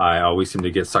I always seem to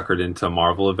get suckered into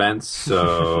Marvel events,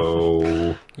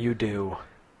 so... You do.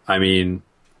 I mean,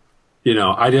 you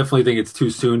know, I definitely think it's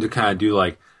too soon to kind of do,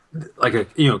 like a,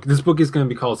 you know, this book is going to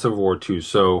be called Civil War 2,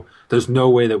 so there's no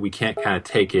way that we can't kind of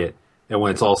take it, and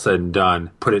when it's all said and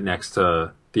done, put it next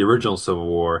to the original Civil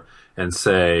War and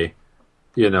say,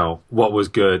 you know, what was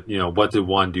good, you know, what did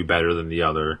one do better than the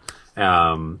other?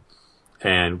 And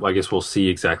I guess we'll see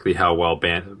exactly how well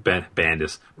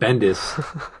Bendis.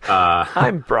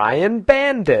 I'm Brian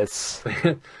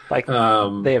Bendis. Like,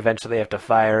 they eventually have to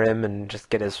fire him and just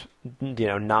get his, you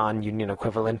know, non-union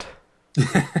equivalent.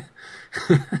 So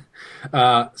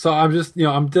I'm just, you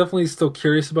know, I'm definitely still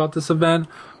curious about this event,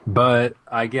 but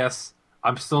I guess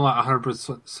I'm still not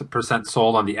 100%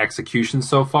 sold on the execution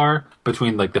so far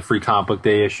between like the Free Comic Book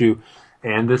Day issue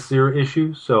and this Zero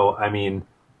issue. So, I mean,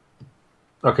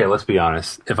 okay, let's be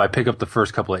honest. If I pick up the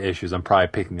first couple of issues, I'm probably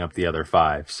picking up the other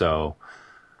 5. So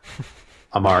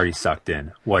I'm already sucked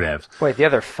in. Whatever. Wait, the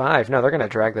other 5? No, they're going to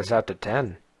drag this out to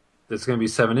 10. It's going to be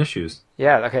 7 issues.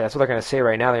 Yeah, okay, that's what they're going to say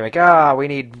right now. They're like, we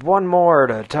need one more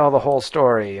to tell the whole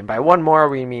story. And by one more,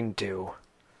 we mean 2.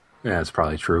 Yeah, that's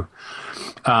probably true.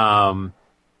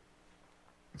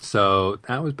 So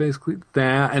that was basically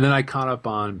that. And then I caught up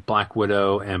on Black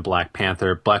Widow and Black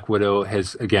Panther. Black Widow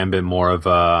has, again, been more of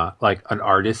a, like an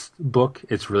artist book.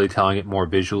 It's really telling it more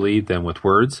visually than with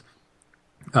words,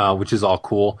 which is all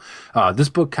cool. This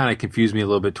book kind of confused me a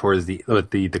little bit towards the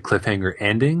cliffhanger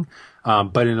ending,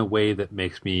 but in a way that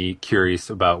makes me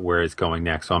curious about where it's going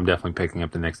next. So I'm definitely picking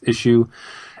up the next issue.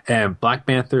 And Black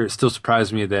Panther still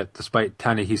surprised me that despite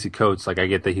Ta-Nehisi Coates, like I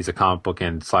get that he's a comic book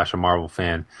and / a Marvel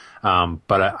fan,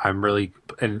 but I'm really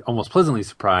and almost pleasantly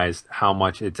surprised how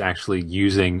much it's actually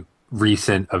using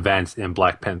recent events in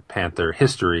Black Panther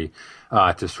history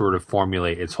to sort of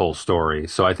formulate its whole story.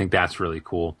 So I think that's really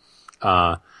cool.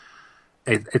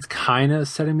 It's kind of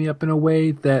setting me up in a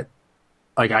way that,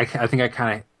 like, I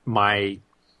think my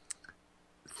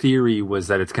theory was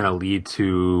that it's going to lead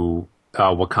to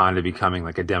Wakanda becoming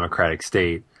like a democratic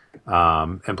state,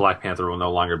 and Black Panther will no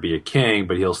longer be a king,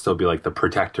 but he'll still be like the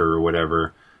protector or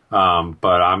whatever.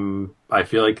 But I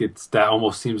feel like that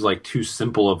almost seems like too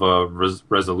simple of a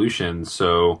resolution.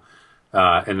 So,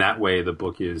 in that way, the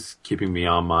book is keeping me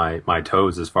on my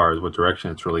toes as far as what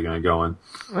direction it's really going to go in.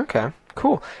 Okay,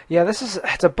 cool. Yeah,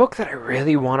 it's a book that I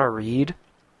really want to read.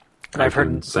 And I've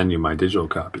heard send you my digital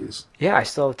copies. Yeah, I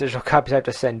still have digital copies I have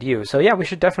to send you. So yeah, we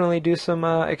should definitely do some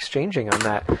exchanging on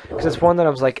that. Because it's one that I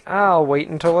was like, I'll wait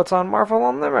until it's on Marvel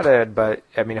Unlimited. But,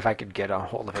 I mean, if I could get a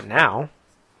hold of it now,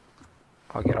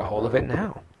 I'll get a hold of it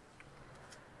now.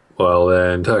 Well,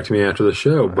 then talk to me after the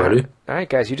show, buddy. All right,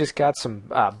 guys, you just got some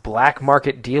black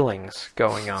market dealings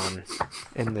going on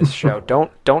in this show.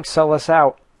 Don't sell us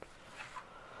out.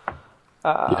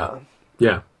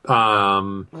 Yeah. What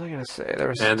was I going to say?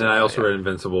 And then I also read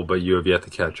Invincible, but you have yet to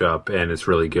catch up, and it's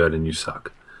really good, and you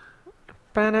suck.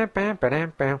 I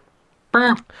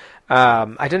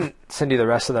didn't send you the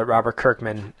rest of that Robert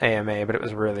Kirkman AMA, but it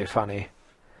was really funny.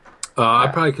 I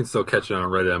probably can still catch it on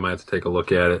Reddit. I might have to take a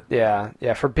look at it. Yeah,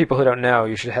 yeah. For people who don't know,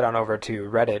 you should head on over to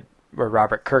Reddit, where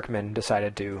Robert Kirkman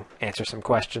decided to answer some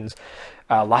questions.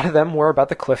 A lot of them were about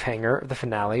the cliffhanger of the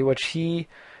finale, which he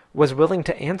was willing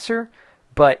to answer,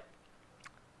 but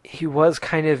he was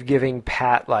kind of giving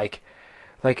Pat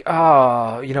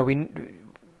oh,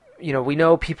 we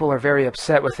know people are very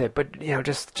upset with it, but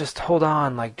just hold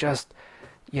on, just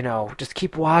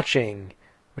keep watching,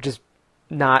 which is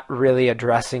not really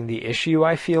addressing the issue.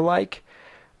 I feel like,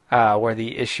 where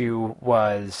the issue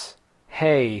was,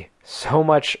 hey, so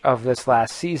much of this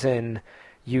last season,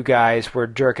 you guys were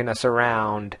jerking us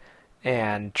around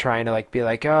and trying to be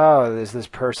like, oh, is this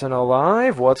person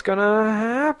alive? What's gonna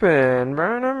happen?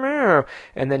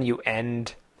 And then you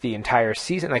end the entire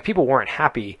season. People weren't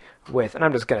happy with, and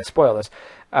I'm just gonna spoil this.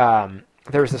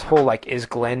 There was this whole is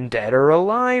Glenn dead or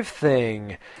alive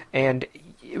thing, and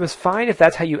it was fine if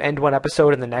that's how you end one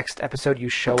episode and the next episode you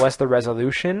show us the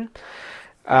resolution.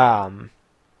 And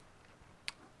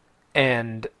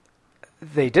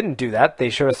they didn't do that.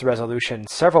 They showed us the resolution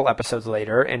several episodes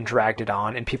later and dragged it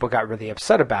on, and people got really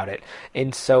upset about it.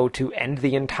 And so to end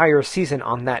the entire season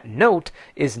on that note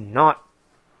is not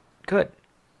good.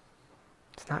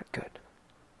 It's not good.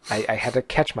 I had to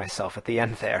catch myself at the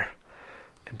end there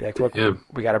and be like, look,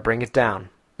 we got to bring it down.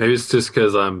 Maybe it's just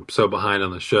because I'm so behind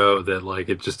on the show that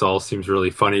it just all seems really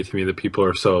funny to me that people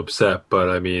are so upset. But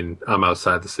I mean, I'm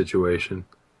outside the situation.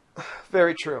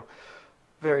 Very true.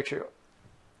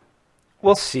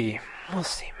 We'll see,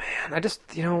 man. I just,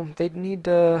 they need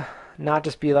to not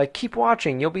just be like, keep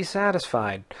watching, you'll be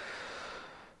satisfied.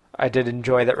 I did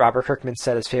enjoy that Robert Kirkman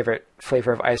said his favorite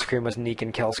flavor of ice cream was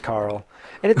Negan Kills Carl.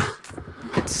 And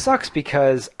it sucks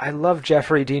because I love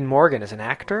Jeffrey Dean Morgan as an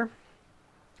actor.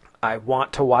 I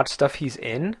want to watch stuff he's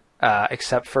in,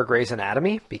 except for Grey's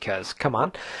Anatomy, because, come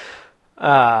on.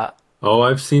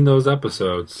 I've seen those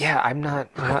episodes. Yeah, I'm not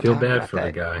I feel bad for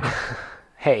the guy.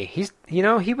 Hey,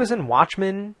 he was in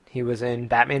Watchmen, he was in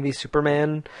Batman v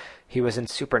Superman, he was in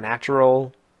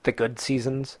Supernatural, the good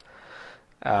seasons,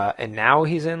 and now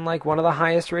he's in one of the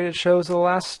highest rated shows of the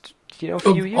last few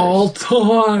years. All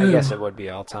time. I guess it would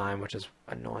be all time, which is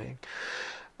annoying.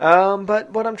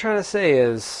 But what I'm trying to say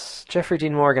is, Jeffrey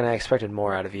Dean Morgan, I expected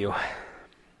more out of you.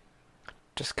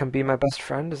 Just come be my best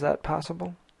friend. Is that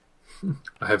possible?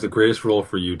 I have the greatest role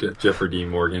for you, Jeffrey Dean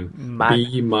Morgan.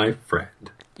 Be my friend.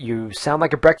 You sound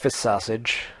like a breakfast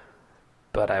sausage,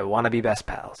 but I want to be best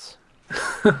pals.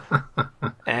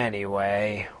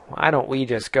 Anyway, why don't we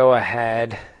just go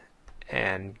ahead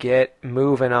and get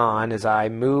moving on as I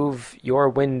move your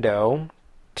window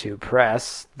to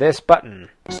press this button.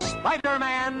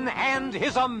 Spider-Man and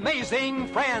his amazing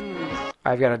friends.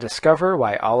 I've got to discover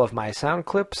why all of my sound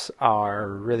clips are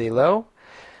really low.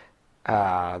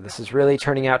 This is really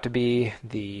turning out to be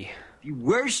the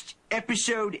worst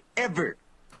episode ever.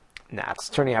 Nah, it's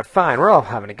turning out fine. We're all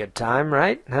having a good time,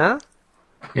 right? Huh?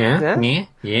 Yeah. So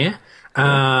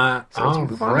let's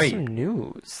move on to some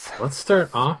news. Let's start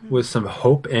off with some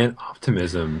hope and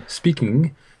optimism.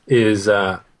 Speaking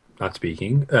of,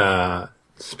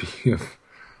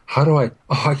 how do I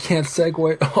can't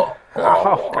segue.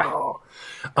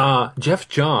 Jeff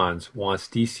Johns wants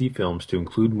DC films to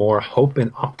include more hope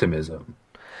and optimism.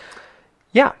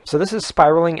 Yeah, so this is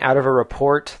spiraling out of a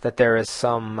report that there is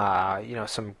some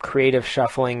creative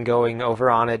shuffling going over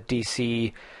on at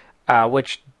DC,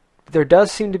 which there does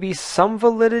seem to be some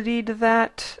validity to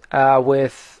that,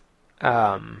 with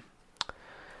Ben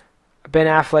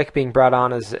Affleck being brought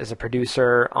on as a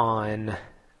producer on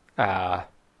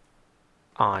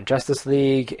Justice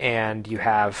League, and you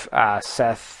have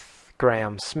Seth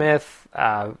Grahame-Smith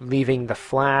leaving The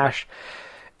Flash.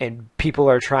 And people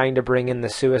are trying to bring in the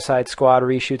Suicide Squad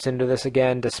reshoots into this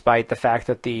again, despite the fact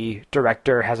that the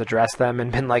director has addressed them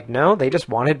and been like, no, they just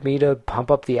wanted me to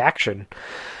pump up the action.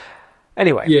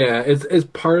 Anyway. Yeah, it's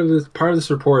part of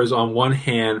this report is, on one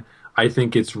hand, I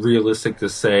think it's realistic to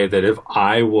say that if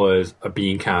I was a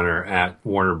bean counter at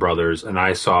Warner Brothers and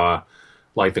I saw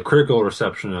the critical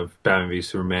reception of Batman v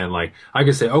Superman, I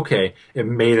could say, okay, it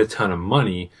made a ton of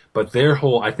money, but their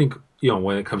whole, I think,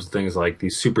 when it comes to things like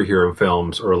these superhero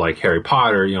films or Harry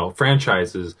Potter,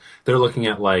 franchises, they're looking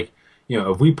at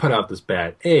if we put out this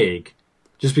bad egg,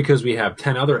 just because we have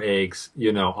 10 other eggs,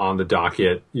 on the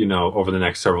docket, over the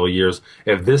next several years,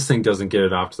 if this thing doesn't get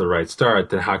it off to the right start,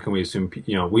 then how can we assume,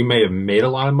 we may have made a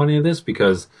lot of money of this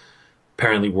because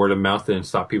apparently word of mouth didn't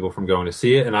stop people from going to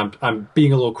see it. And I'm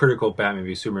being a little critical of Batman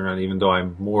v Superman, even though I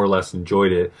more or less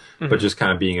enjoyed it, but just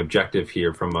kind of being objective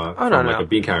here from a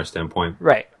bean counter standpoint.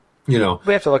 Right. We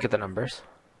have to look at the numbers.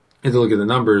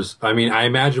 I mean, I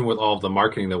imagine with all of the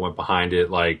marketing that went behind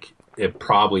it, it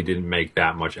probably didn't make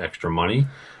that much extra money.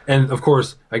 And of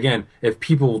course, again, if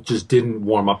people just didn't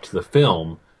warm up to the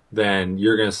film, then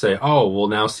you're going to say, oh, well,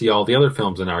 now see all the other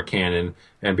films in our canon,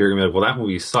 and you're going to be like, well, that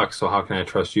movie sucks, so how can I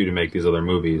trust you to make these other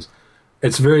movies?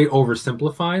 It's very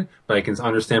oversimplified, but I can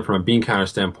understand from a bean counter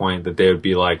standpoint that they would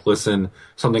be like, listen,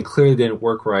 something clearly didn't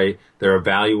work right. They're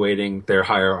evaluating their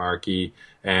hierarchy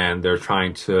and they're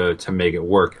trying to make it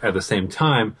work. At the same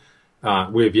time,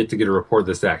 we have yet to get a report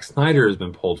that Zack Snyder has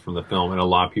been pulled from the film, and a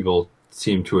lot of people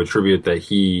seem to attribute that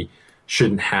he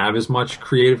shouldn't have as much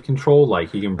creative control.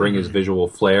 Like, he can bring his visual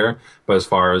flair, but as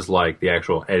far as like the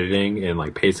actual editing and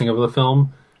like pacing of the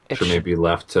film, should maybe be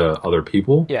left to other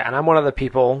people. Yeah, and I'm one of the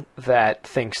people that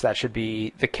thinks that should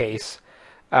be the case.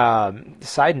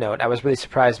 Side note, I was really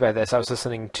surprised by this. I was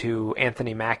listening to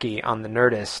Anthony Mackie on the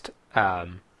Nerdist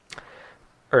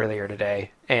earlier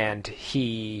today, and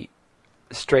he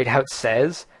straight out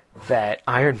says that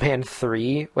Iron Man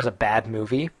 3 was a bad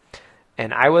movie.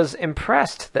 And I was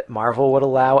impressed that Marvel would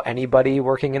allow anybody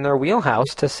working in their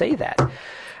wheelhouse to say that.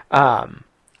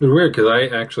 It's weird because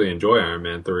I actually enjoy Iron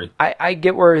Man 3. I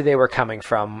get where they were coming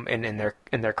from in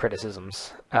their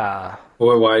criticisms.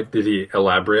 Why did he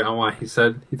elaborate on why he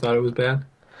said he thought it was bad?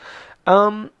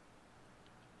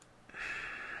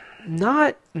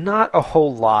 Not a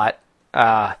whole lot.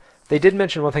 They did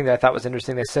mention one thing that I thought was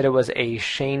interesting. They said it was a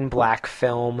Shane Black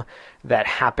film that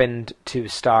happened to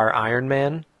star Iron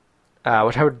Man,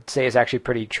 which I would say is actually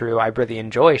pretty true. I really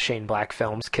enjoy Shane Black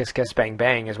films. Kiss Kiss Bang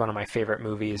Bang is one of my favorite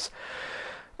movies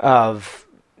of,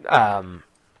 I mean,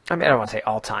 I don't want to say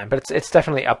all time, but it's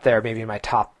definitely up there, maybe in my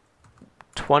top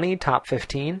 20, top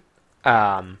 15.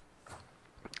 I'll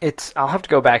have to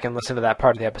go back and listen to that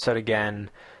part of the episode again,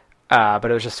 but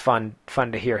it was just fun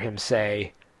to hear him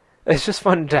say. It's just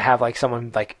fun to have like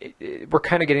someone like, we're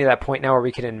kind of getting to that point now where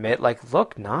we can admit, like,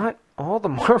 look, not all the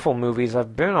Marvel movies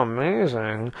have been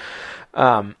amazing.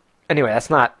 Anyway,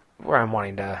 that's not where I'm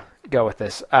wanting to go with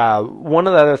this. One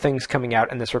of the other things coming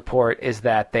out in this report is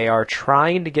that they are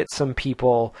trying to get some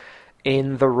people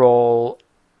in the role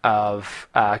of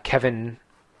Kevin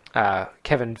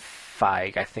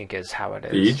Feige, I think is how it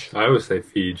is. Feige? I always say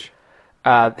Feige.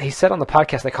 He said on the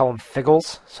podcast they call him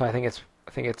Figgles, so I think it's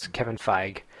Kevin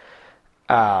Feige.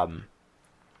 And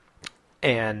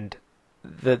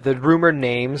the rumored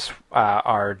names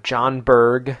are John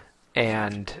Berg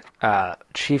and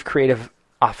Chief Creative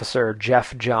Officer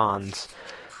Jeff Johns,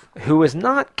 who is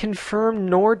not confirmed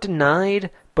nor denied,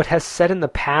 but has said in the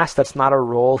past that's not a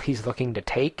role he's looking to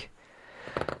take.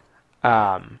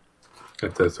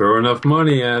 If they throw enough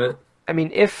money at it. I mean,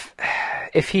 if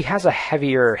he has a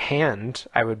heavier hand,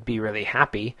 I would be really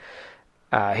happy.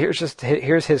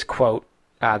 Here's his quote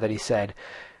that he said.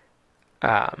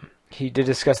 He did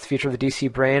discuss the future of the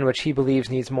DC brand, which he believes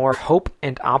needs more hope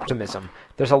and optimism.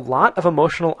 There's a lot of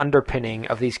emotional underpinning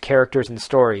of these characters and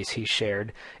stories, he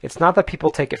shared. It's not that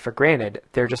people take it for granted,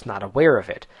 they're just not aware of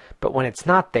it. But when it's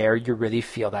not there, you really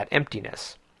feel that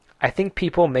emptiness. I think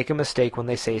people make a mistake when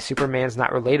they say Superman's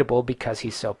not relatable because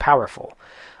he's so powerful.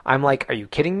 I'm like, are you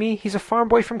kidding me? He's a farm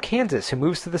boy from Kansas who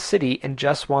moves to the city and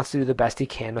just wants to do the best he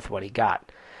can with what he got.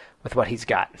 With what he's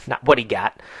got. Not what he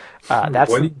got. That's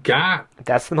what he got.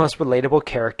 That's the most relatable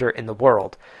character in the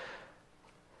world.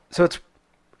 So it's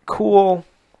cool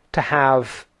to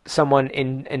have someone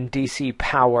in DC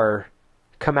power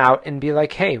come out and be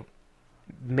like, hey,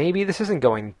 maybe this isn't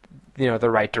going, the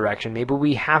right direction. Maybe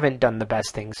we haven't done the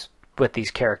best things with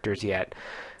these characters yet.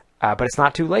 But it's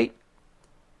not too late.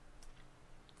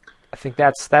 I think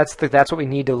that's what we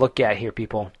need to look at here,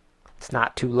 people. It's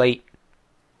not too late.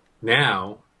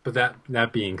 Now, but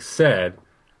that being said,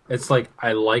 it's like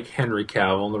I like Henry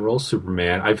Cavill in the role of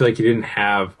Superman. I feel like he didn't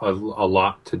have a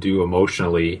lot to do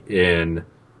emotionally in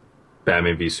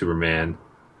Batman v Superman.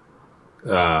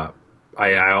 I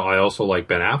also like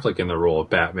Ben Affleck in the role of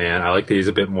Batman. I like that he's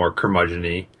a bit more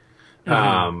curmudgeon-y.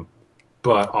 Mm-hmm.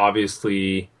 But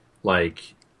obviously,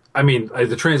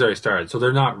 the train's already started, so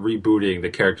they're not rebooting the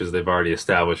characters they've already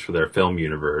established for their film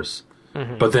universe.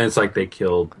 Mm-hmm. But then it's like they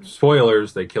killed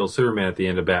Superman at the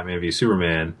end of Batman v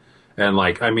Superman. And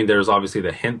there's obviously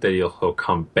the hint that he'll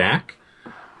come back,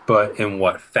 but in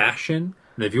what fashion?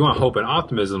 And if you want hope and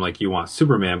optimism, you want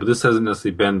Superman, but this hasn't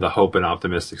necessarily been the hope and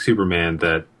optimistic Superman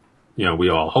that, we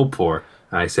all hope for.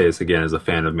 And I say this again as a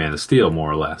fan of Man of Steel,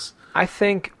 more or less. I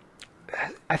think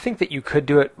that you could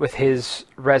do it with his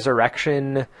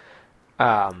resurrection,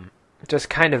 just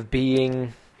kind of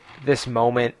being this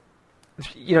moment,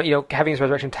 having his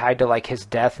resurrection tied to his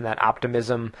death and that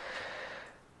optimism.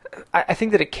 I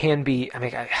think that it can be.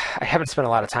 I haven't spent a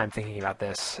lot of time thinking about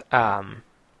this.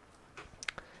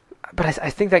 but I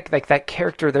think that like that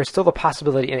character, there's still the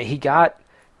possibility, and he got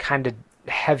kind of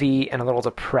heavy and a little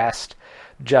depressed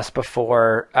just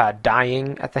before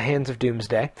dying at the hands of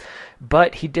Doomsday,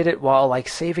 but he did it while like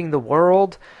saving the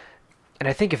world. And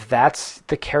I think if that's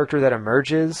the character that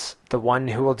emerges, the one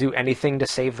who will do anything to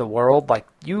save the world, like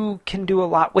you can do a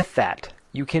lot with that.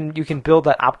 You can build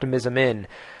that optimism in,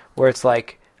 where it's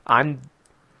like I'm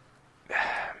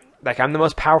the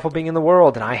most powerful being in the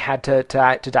world, and I had to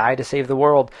die to save the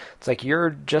world. It's like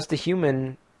you're just a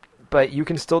human, but you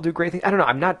can still do great things. I don't know.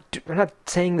 I'm not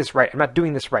saying this right. I'm not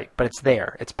doing this right, but it's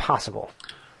there. It's possible.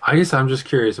 I guess I'm just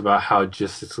curious about how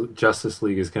Justice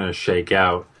League is going to shake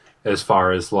out. As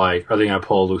far as like, are they going to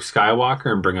pull Luke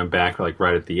Skywalker and bring him back like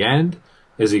right at the end?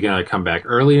 Is he going to come back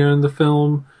earlier in the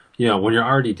film? You know, when you're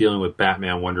already dealing with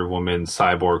Batman, Wonder Woman,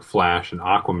 Cyborg, Flash, and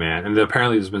Aquaman, and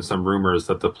apparently there's been some rumors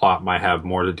that the plot might have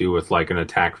more to do with like an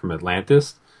attack from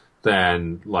Atlantis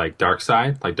than like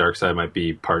Darkseid. Like Darkseid might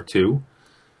be part 2.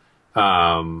 You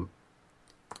know,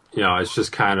 it's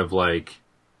just kind of like,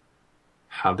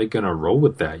 how are they going to roll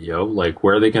with that, yo? Like,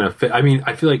 where are they going to fit? I mean,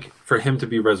 I feel like for him to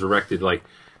be resurrected, like,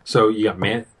 so you got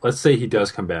let's say he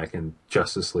does come back in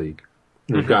Justice League.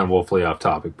 We've gone woefully off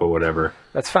topic, but whatever.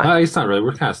 That's fine. It's not really.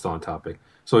 We're kind of still on topic.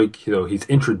 So he's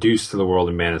introduced to the world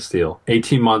in Man of Steel.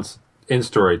 18 months in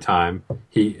story time.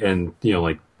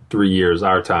 Like 3 years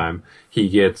our time. He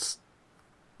gets,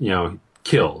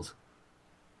 killed,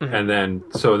 and then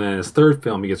in his third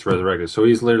film he gets resurrected. So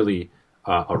he's literally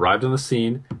arrived on the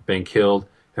scene, been killed,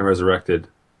 and resurrected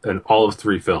in all of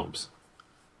 3 films.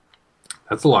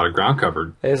 That's a lot of ground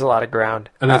covered. It is a lot of ground.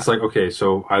 And that's like, okay,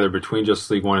 so either between Justice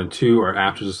League 1 and 2 or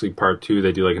after Justice League Part 2,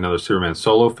 they do like another Superman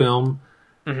solo film.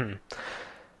 Mm-hmm.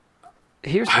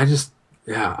 I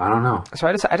don't know. So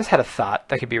I just had a thought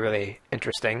that could be really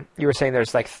interesting. You were saying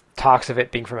there's like talks of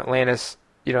it being from Atlantis,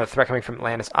 the threat coming from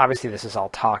Atlantis. Obviously, this is all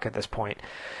talk at this point.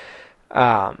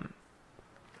 But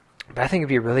I think it'd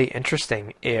be really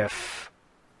interesting if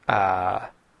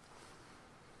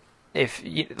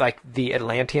the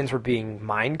Atlanteans were being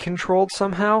mind controlled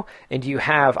somehow, and you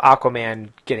have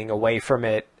Aquaman getting away from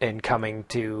it and coming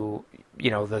to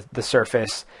the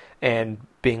surface and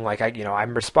being like,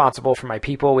 I'm responsible for my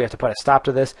people. We have to put a stop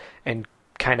to this, and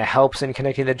kind of helps in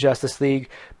connecting the Justice League.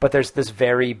 But there's this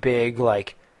very big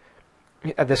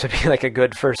this would be like a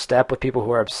good first step with people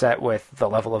who are upset with the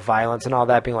level of violence and all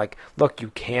that, being like, look, you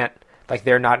can't, like,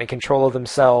 they're not in control of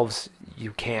themselves.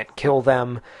 You can't kill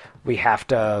them. We have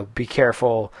to be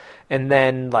careful. And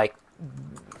then, like,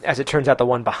 as it turns out, the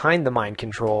one behind the mind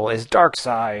control is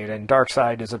Darkseid, and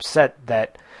Darkseid is upset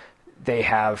that they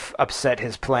have upset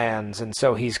his plans, and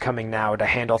so he's coming now to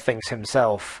handle things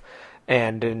himself.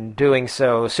 And in doing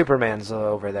so, Superman's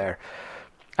over there.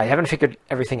 I haven't figured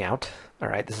everything out. All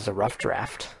right, this is a rough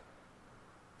draft.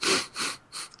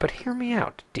 But hear me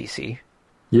out, DC.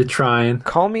 You're trying.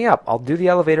 Call me up. I'll do the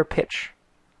elevator pitch.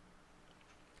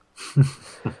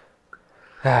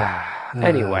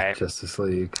 Anyway, Justice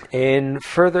League. In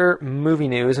further movie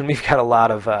news, and we've got a lot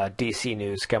of DC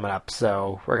news coming up,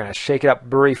 so we're going to shake it up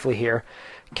briefly here.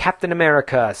 Captain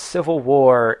America: Civil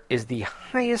War is the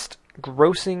highest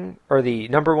grossing, or the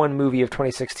number 1 movie of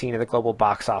 2016 at the global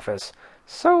box office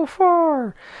so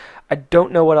far. I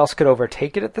don't know what else could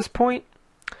overtake it at this point.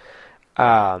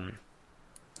 But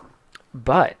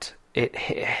it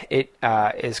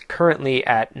is currently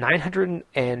at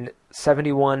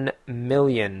 971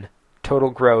 million total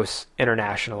gross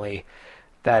internationally.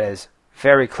 That is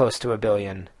very close to $1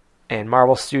 billion. And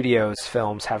Marvel Studios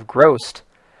films have grossed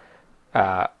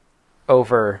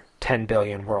over 10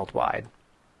 billion worldwide.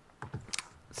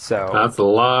 So that's a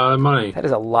lot of money. That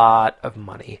is a lot of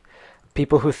money.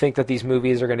 People who think that these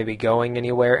movies are going to be going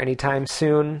anywhere anytime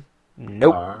soon,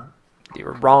 nope.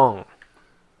 You're wrong.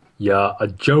 Yeah, a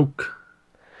joke.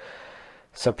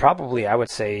 So probably, I would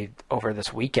say, over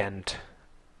this weekend,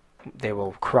 they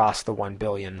will cross the 1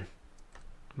 billion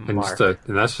mark.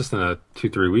 And that's just in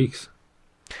 2-3 weeks.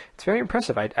 It's very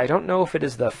impressive. I don't know if it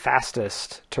is the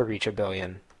fastest to reach $1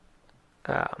 billion.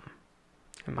 It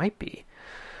might be.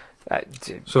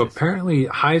 So apparently,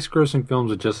 highest grossing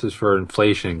films adjusted for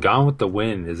inflation, Gone with the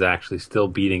Wind is actually still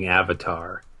beating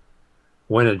Avatar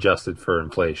when adjusted for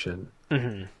inflation.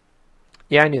 Mm-hmm.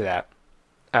 Yeah, I knew that.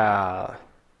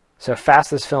 So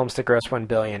fastest films to gross 1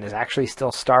 billion is actually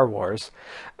still Star Wars.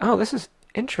 Oh, this is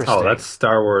interesting. Oh, that's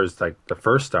Star Wars, like the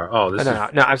first Star. Oh, this no.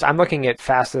 I'm looking at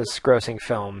fastest grossing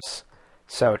films.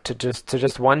 So to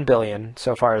just 1 billion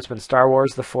so far has been Star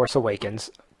Wars: The Force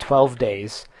Awakens, 12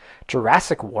 days.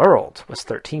 Jurassic World was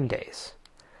 13 days.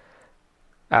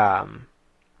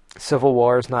 Civil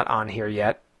War is not on here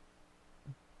yet,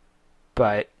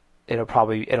 but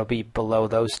it'll be below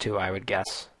those two, I would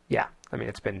guess. Yeah, I mean,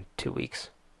 it's been 2 weeks.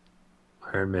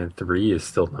 Iron Man 3 is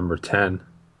still number 10.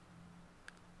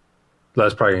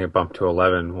 That's probably going to get bumped to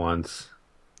 11 once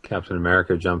Captain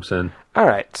America jumps in. All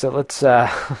right, so let's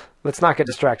let's not get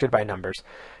distracted by numbers.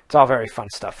 It's all very fun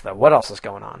stuff, though. What else is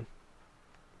going on?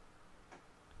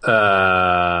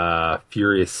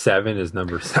 Furious 7 is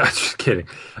number... Just kidding.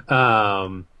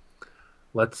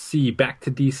 Let's see. Back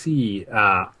to DC.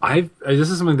 This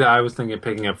is something that I was thinking of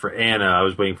picking up for Anna. I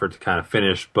was waiting for it to kind of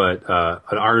finish, but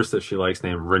an artist that she likes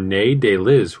named Renee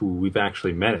DeLiz, who we've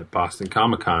actually met at Boston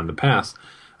Comic Con in the past,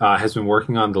 has been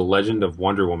working on The Legend of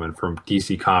Wonder Woman from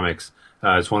DC Comics.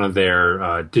 It's one of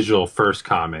their digital first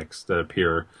comics that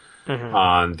appear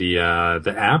on the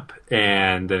app,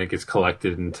 and then it gets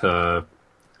collected into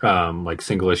like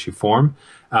single issue form.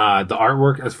 The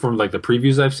artwork, as from like the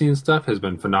previews I've seen and stuff, has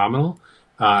been phenomenal.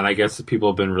 And I guess that people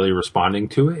have been really responding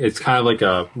to it. It's kind of like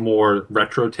a more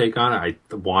retro take on it.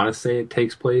 I want to say it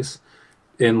takes place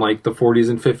in like the 40s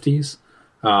and 50s,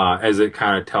 as it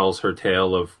kind of tells her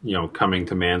tale of, coming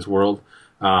to man's world.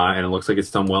 And it looks like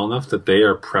it's done well enough that they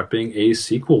are prepping a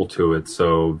sequel to it.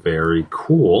 So very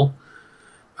cool.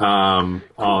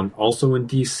 Also in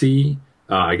DC,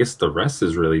 I guess the rest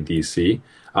is really DC.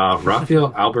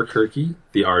 Raphael Albuquerque,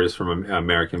 the artist from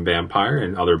American Vampire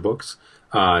and other books,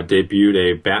 debuted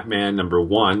a Batman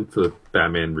 #1 for the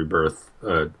Batman Rebirth,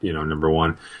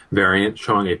 #1 variant,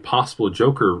 showing a possible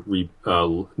Joker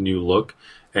new look,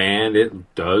 and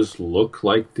it does look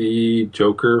like the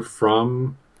Joker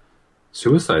from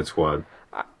Suicide Squad.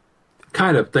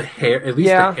 Kind of the hair, at least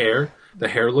the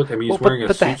hair look. I mean, he's wearing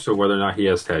a suit, so whether or not he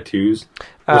has tattoos,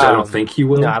 which I don't think he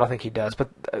will. No, I don't think he does. But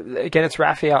again, it's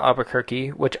Raphael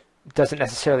Albuquerque, which doesn't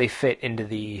necessarily fit into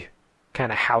the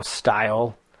kind of house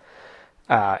style.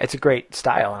 It's a great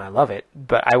style, and I love it,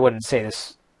 but I wouldn't say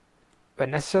this would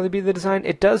necessarily be the design.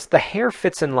 It does. The hair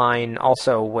fits in line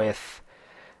also with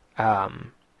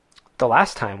the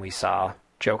last time we saw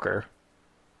Joker.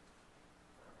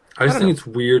 I just think it's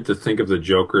weird to think of the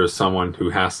Joker as someone who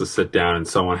has to sit down and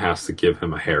someone has to give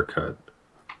him a haircut.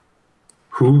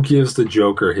 Who gives the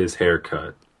Joker his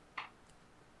haircut?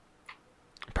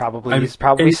 Probably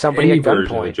somebody at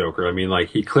version of the gunpoint. Joker. I mean, like,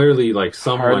 he clearly, like,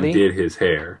 someone Harley? did his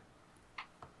hair.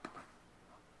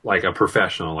 Like a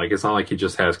professional. Like, it's not like he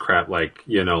just has crap, like,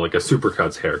 like a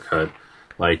Supercuts haircut.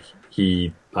 Like,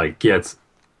 he, like, gets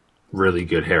really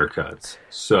good haircuts.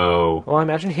 So... Well, I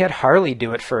imagine he had Harley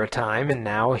do it for a time, and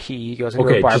now he goes into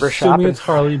a just barbershop. assume it's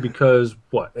Harley because,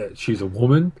 what, she's a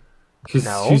woman? She's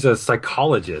a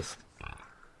psychologist.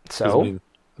 So? I'm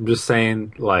just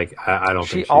saying, like, I don't think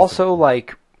She she's... also,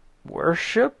 like,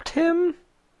 worshipped him?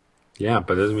 Yeah,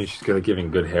 but it doesn't mean she's good at giving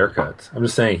good haircuts. I'm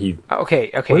just saying he...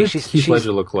 Okay. What does Heath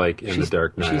Ledger look like in The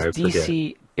Dark Knight? She's I forget.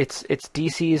 DC. It's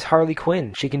DC's Harley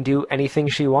Quinn. She can do anything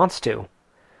she wants to.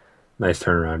 Nice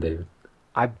turnaround, David.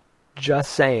 I'm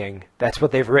just saying. That's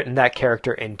what they've written that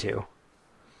character into.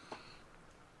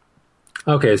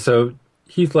 Okay, so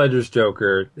Heath Ledger's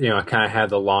Joker, kind of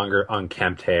had the longer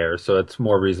unkempt hair, so it's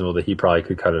more reasonable that he probably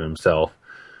could cut it himself.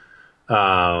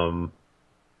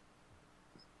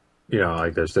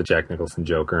 Like there's the Jack Nicholson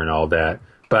Joker and all that.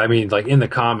 But I mean, like in the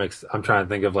comics, I'm trying to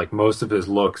think of like most of his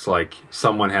looks, like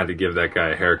someone had to give that guy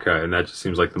a haircut, and that just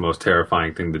seems like the most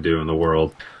terrifying thing to do in the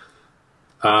world.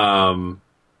 Other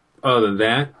than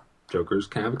that, Joker's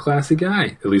kind of a classy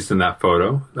guy, at least in that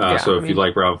photo. So if you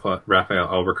like Raphael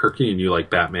Albuquerque and you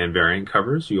like Batman variant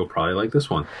covers, you'll probably like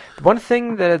this one. One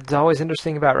thing that's always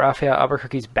interesting about Raphael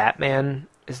Albuquerque's Batman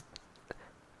is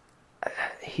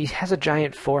he has a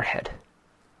giant forehead.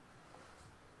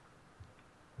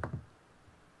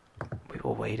 We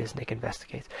will wait as Nick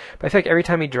investigates. But I feel like every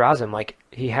time he draws him, like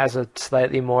he has a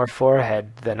slightly more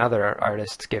forehead than other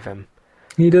artists give him.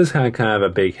 He does have kind of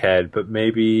a big head, but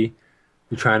maybe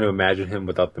you're trying to imagine him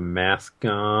without the mask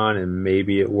on, and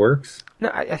maybe it works. No,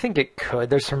 I think it could.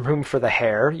 There's some room for the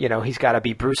hair. He's got to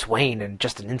be Bruce Wayne in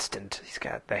just an instant.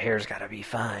 The hair's got to be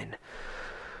fine.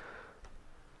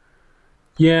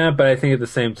 Yeah, but I think at the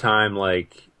same time,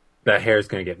 like, that hair's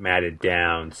going to get matted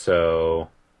down, so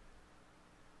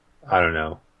I don't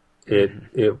know.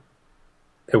 It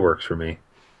works for me.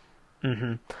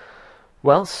 Mm-hmm.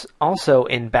 Well, also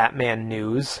in Batman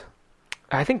news,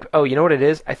 I think, you know what it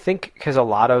is? I think because a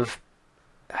lot of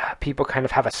people kind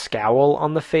of have a scowl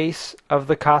on the face of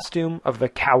the costume, of the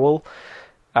cowl,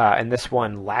 and this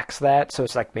one lacks that, so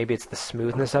it's like maybe it's the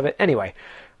smoothness of it. Anyway,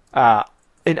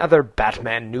 in other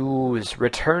Batman news,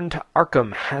 Return to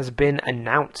Arkham has been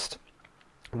announced,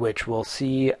 which will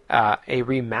see a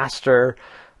remaster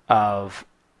of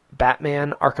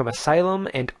Batman Arkham Asylum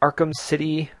and Arkham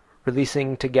City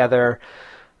releasing together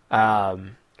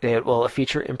It will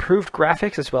feature improved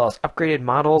graphics as well as upgraded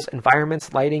models,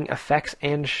 environments, lighting, effects,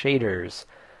 and shaders,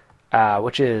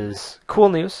 which is cool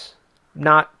news.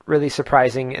 Not really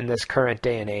surprising in this current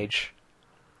day and age.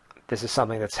 This is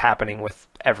something that's happening with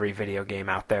every video game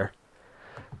out there.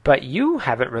 But you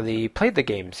haven't really played the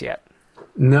games yet.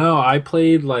 No, I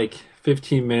played like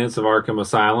 15 minutes of Arkham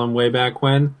Asylum way back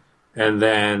when, and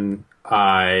then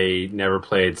I never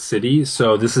played City.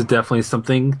 So this is definitely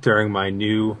something during my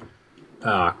new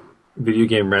video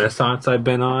game renaissance I've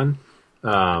been on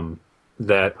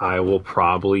that I will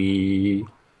probably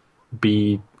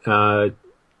be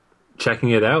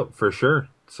checking it out for sure.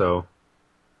 So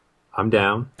I'm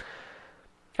down.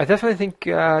 I definitely think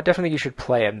you should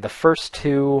play them. The first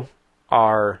two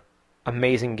are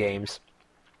amazing games.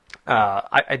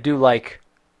 I do like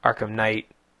Arkham Knight.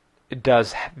 It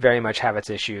does very much have its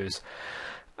issues,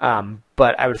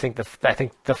 but I think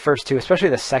the first two, especially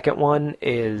the second one,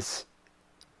 is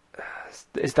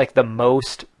like the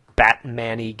most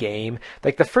Batman-y game.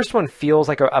 Like the first one feels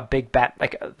like a big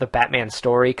the Batman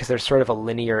story because there's sort of a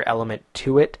linear element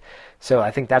to it. So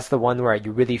I think that's the one where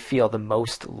you really feel the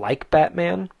most like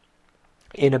Batman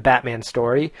in a Batman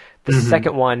story. The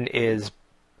second one is,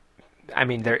 I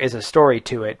mean, there is a story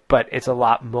to it, but it's a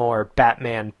lot more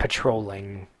Batman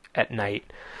patrolling at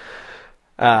night.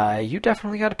 You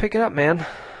definitely got to pick it up, man.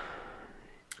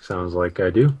 Sounds like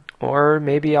I do. Or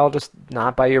maybe I'll just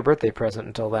not buy you a birthday present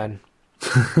until then.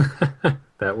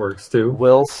 That works too.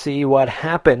 We'll see what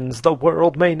happens. The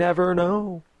world may never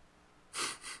know.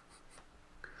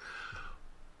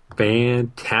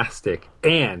 Fantastic.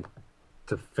 And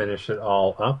to finish it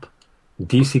all up,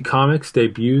 DC Comics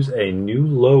debuts a new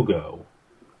logo.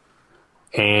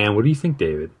 And what do you think,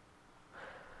 David?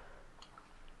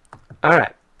 All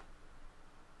right.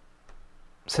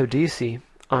 So DC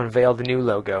unveiled the new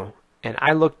logo, and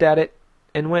I looked at it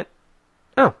and went,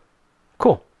 oh,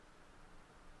 cool.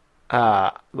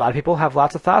 A lot of people have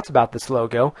lots of thoughts about this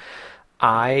logo.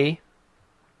 I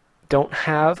don't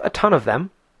have a ton of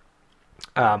them.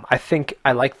 I think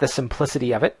I like the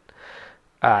simplicity of it.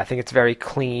 I think it's very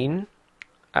clean.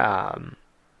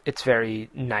 It's very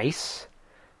nice.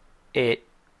 It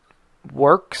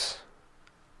works.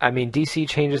 I mean, DC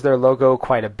changes their logo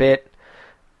quite a bit.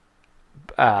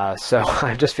 So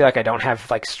I just feel like I don't have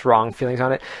like strong feelings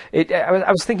on it.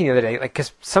 I was thinking the other day, like,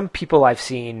 because some people I've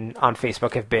seen on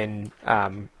Facebook have been,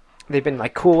 they've been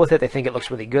like cool with it. They think it looks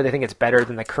really good. They think it's better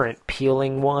than the current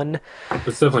peeling one.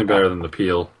 It's definitely better than the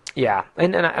peel. Yeah,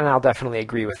 and I'll definitely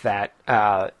agree with that.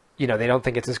 They don't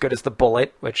think it's as good as the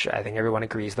Bullet, which I think everyone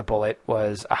agrees the Bullet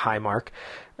was a high mark.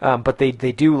 But they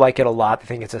do like it a lot. They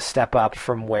think it's a step up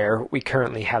from where we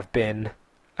currently have been.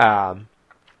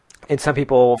 And some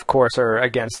people, of course, are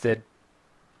against it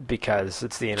because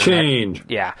it's the internet. Change.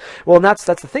 Yeah. Well, and that's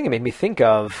the thing. It made me think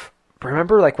of,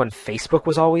 remember like when Facebook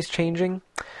was always changing?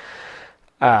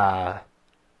 And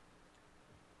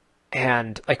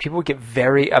like people would get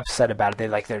very upset about it.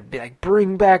 They'd be like,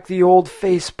 bring back the old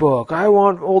Facebook. I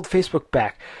want old Facebook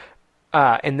back.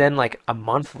 And then like a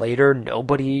month later,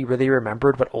 nobody really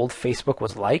remembered what old Facebook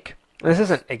was like. And this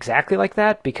isn't exactly like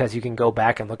that because you can go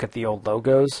back and look at the old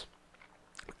logos.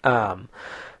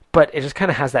 But it just kind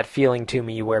of has that feeling to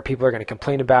me where people are going to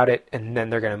complain about it and then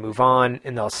they're going to move on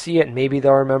and they'll see it and maybe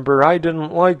they'll remember, I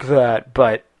didn't like that.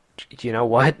 But you know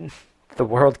what? The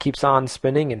world keeps on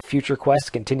spinning and Future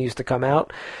Quest continues to come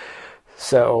out.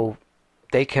 So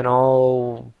they can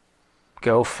all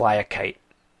go fly a kite.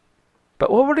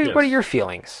 But what are your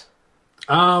feelings?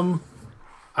 I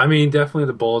mean, definitely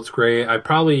the Bullet's great. I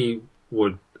probably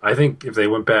would, I think if they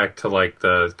went back to like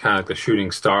the kind of like the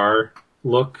shooting star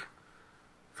look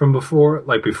from before,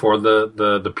 like before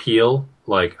the peel,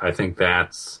 like I think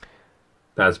that's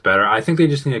better. I think they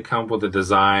just need to come up with a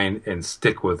design and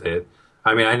stick with it.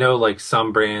 I mean, I know like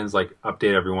some brands like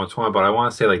update every once in a while, but I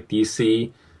want to say like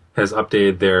DC has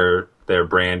updated their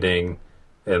branding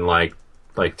in like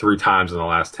 3 times in the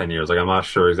last 10 years. Like I'm not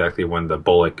sure exactly when the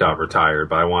Bullet got retired,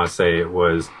 but I want to say it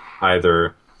was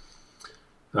either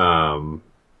or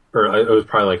it was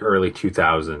probably like early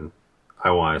 2000. I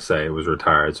want to say it was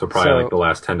retired. So probably like the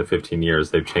last 10 to 15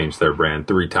 years they've changed their brand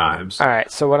 3 times. All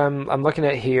right. So what I'm looking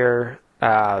at here,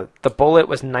 the Bullet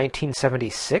was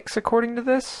 1976 according to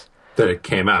this. That it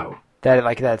came out.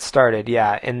 That started,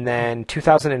 yeah. And then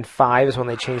 2005 is when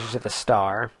they changed it to the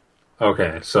Star.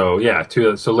 Okay, so yeah,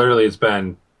 so literally it's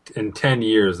been, in 10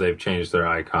 years they've changed their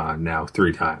icon now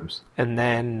 3 times. And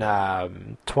then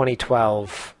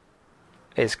 2012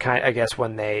 is I guess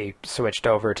when they switched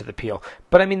over to the peel.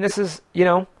 But I mean, this is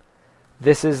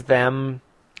them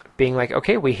being like,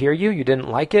 okay, we hear you, you didn't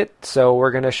like it, so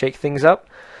we're going to shake things up.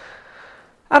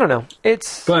 I don't know.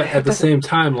 But at the same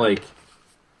time, like,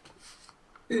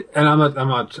 and I'm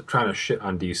not trying to shit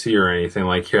on DC or anything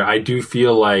like here. I do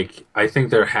feel like I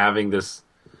think they're having this.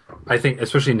 I think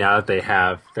especially now that they're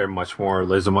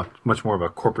there's a much more of a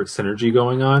corporate synergy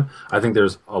going on. I think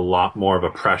there's a lot more of a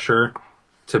pressure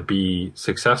to be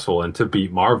successful and to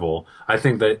beat Marvel. I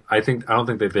don't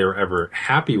think that they were ever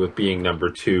happy with being number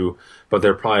 2, but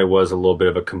there probably was a little bit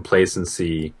of a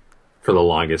complacency for the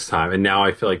longest time. And now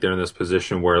I feel like they're in this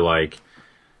position where like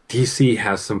DC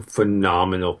has some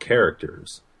phenomenal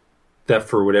characters that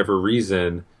for whatever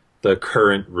reason the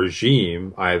current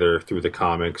regime, either through the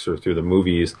comics or through the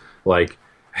movies, like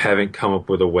haven't come up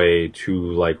with a way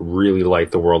to like really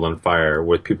light the world on fire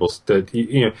with people that,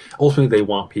 you know, ultimately they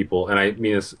want people, and I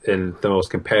mean this in the most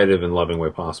competitive and loving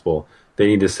way possible. They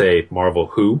need to say Marvel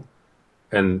who,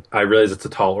 and I realize it's a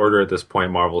tall order at this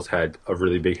point. Marvel's had a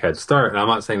really big head start, and I'm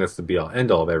not saying that's the be all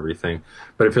end all of everything,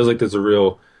 but it feels like there's a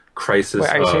real crisis. Wait,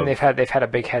 are you saying they've had a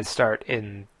big head start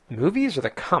in movies or the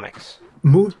comics?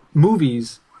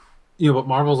 Movies, you know, but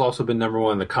Marvel's also been number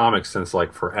 1 in the comics since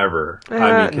like forever.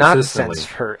 I mean, not since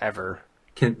forever.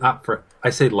 I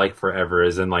say like forever,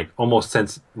 as in like almost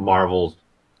since Marvel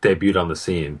debuted on the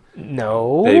scene.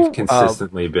 No, they've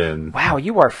consistently been. Wow,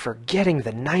 you are forgetting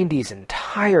the '90s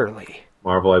entirely.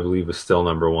 Marvel, I believe, is still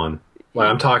number 1. Like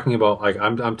I'm talking about, like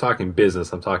I'm talking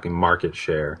business. I'm talking market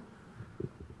share.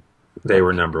 They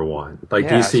were number 1. Like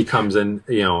yeah, DC comes in,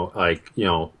 you know, like you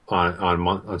know,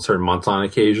 on certain months on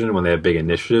occasion when they have big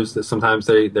initiatives that sometimes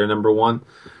they're number 1.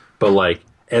 But like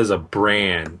as a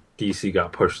brand, DC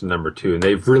got pushed to number 2, and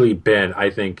they've really been, I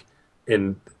think,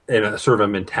 in a sort of a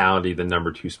mentality, the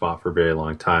number 2 spot for a very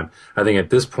long time. I think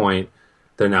at this point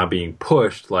they're now being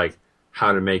pushed like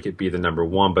how to make it be the number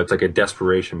 1, but it's like a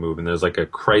desperation move, and there's like a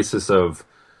crisis of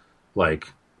like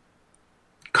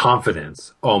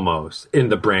confidence almost in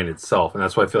the brand itself. And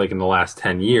that's why I feel like in the last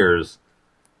 10 years,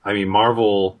 I mean,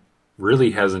 Marvel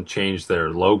really hasn't changed their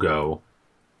logo,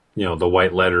 you know, the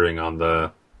white lettering on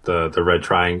the red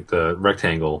triangle, the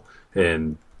rectangle,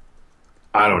 in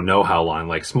I don't know how long,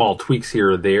 like small tweaks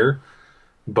here or there,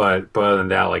 but other than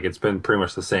that, like it's been pretty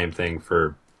much the same thing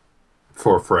for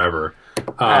forever.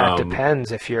 It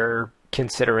depends if you're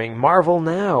considering Marvel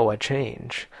now a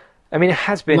change. I mean, it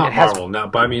has been. Not Marvel now,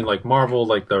 but I mean, like Marvel,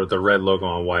 like the red logo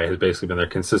on white has basically been their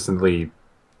consistent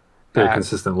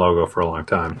logo for a long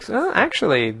time.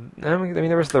 Actually, I mean,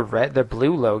 there was the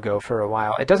blue logo for a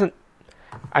while. It doesn't.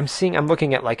 I'm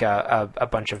looking at like a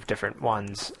bunch of different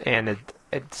ones, and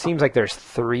it seems like there's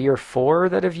 3 or 4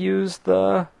 that have used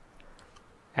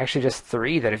actually just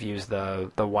 3 that have used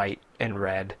the white and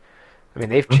red. I mean,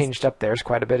 they've changed up theirs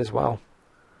quite a bit as well.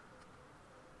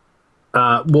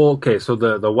 Well, okay, so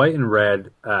the white and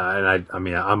red, and I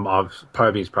mean, part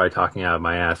of me is probably talking out of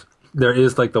my ass. There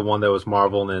is like the one that was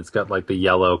Marvel, and then it's got like the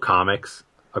yellow comics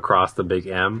across the big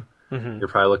M. Mm-hmm. You're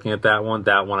probably looking at that one.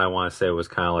 That one I want to say was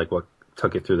kind of like what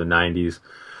took it through the 90s.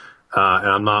 And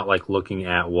I'm not like looking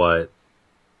at what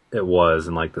it was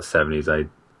in like the 70s.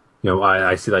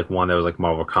 I see like one that was like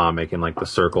Marvel comic and like the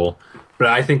circle. But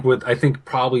I think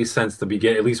probably since the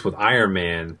beginning, at least with Iron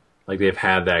Man, like they've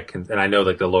had that, and I know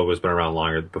like the logo's been around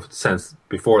longer since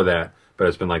before that, but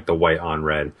it's been like the white on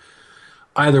red.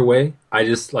 Either way, I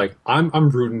just like I'm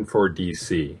rooting for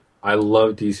DC. I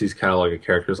love DC's catalog of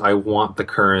characters. I want the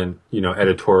current, you know,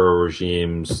 editorial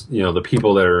regimes, you know, the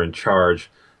people that are in charge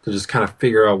to just kind of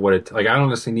figure out what it like. I don't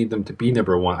necessarily need them to be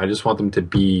number 1. I just want them to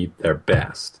be their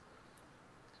best,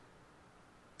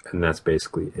 and that's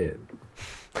basically it.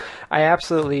 I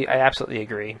absolutely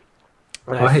agree.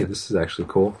 Oh, hey, this is actually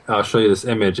cool. I'll show you this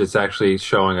image. It's actually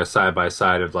showing a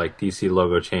side-by-side of like DC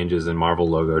logo changes and Marvel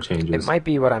logo changes. It might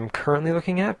be what I'm currently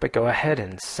looking at, but go ahead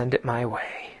and send it my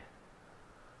way.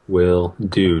 Will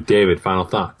do. David, final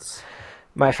thoughts?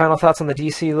 My final thoughts on the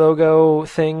DC logo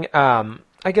thing.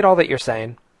 I get all that you're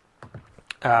saying.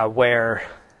 Where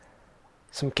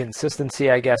some consistency,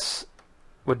 I guess,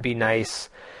 would be nice.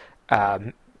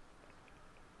 Yeah,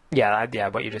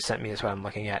 what you just sent me is what I'm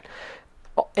looking at.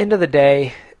 End of the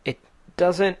day, it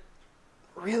doesn't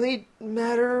really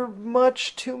matter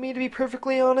much to me, to be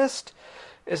perfectly honest,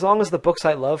 as long as the books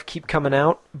I love keep coming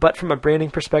out. But from a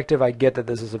branding perspective, I get that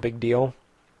this is a big deal.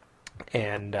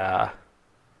 And, I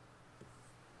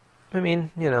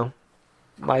mean, you know,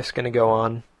 life's going to go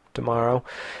on tomorrow.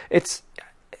 It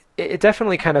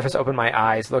definitely kind of has opened my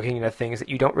eyes looking into things that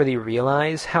you don't really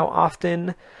realize how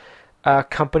often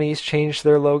companies change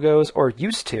their logos, or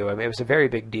used to. I mean, it was a very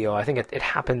big deal. I think it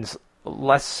happens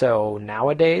less so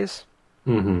nowadays.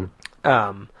 Mm-hmm.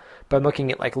 But I'm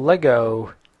looking at like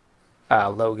Lego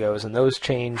logos, and those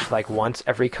change like once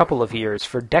every couple of years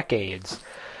for decades.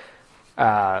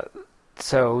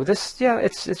 So this, yeah,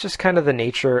 it's just kind of the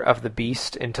nature of the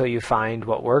beast until you find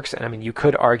what works. And I mean, you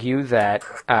could argue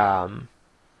that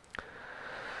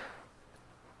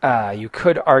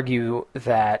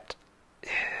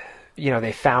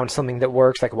they found something that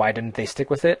works. Like, why didn't they stick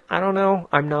with it? I don't know.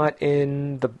 I'm not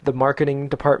in the marketing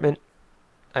department.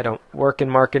 I don't work in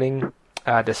marketing,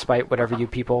 despite whatever you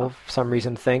people, for some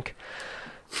reason, think.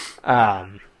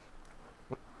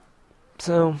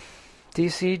 So,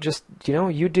 DC, just,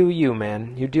 you do you,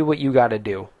 man. You do what you gotta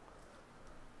do.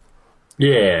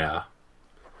 Yeah.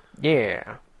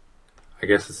 Yeah. I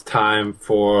guess it's time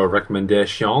for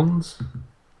recommendations.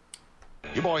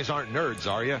 You boys aren't nerds,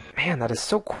 are you? Man, that is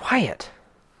so quiet.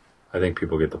 I think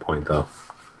people get the point, though.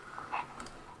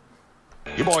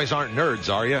 You boys aren't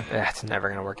nerds, are you? That's never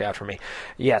going to work out for me.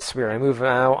 Yes, we're going to move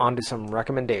now on to some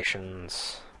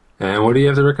recommendations. And what do you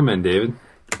have to recommend, David?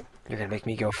 You're going to make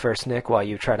me go first, Nick, while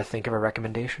you try to think of a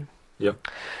recommendation? Yep.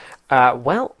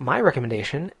 Well, my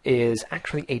recommendation is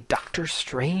actually a Doctor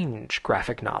Strange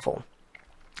graphic novel.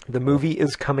 The movie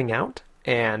is coming out,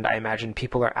 and I imagine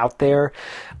people are out there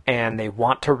and they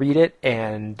want to read it,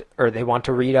 or they want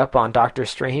to read up on Doctor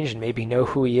Strange and maybe know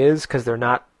who he is because they're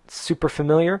not super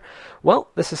familiar. Well,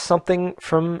 this is something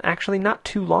from actually not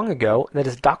too long ago. That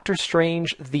is Doctor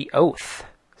Strange: The Oath.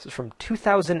 This is from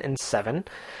 2007.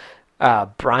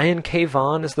 Brian K.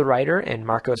 Vaughan is the writer, and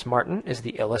Marcos Martin is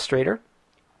the illustrator.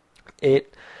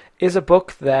 It is a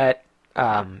book that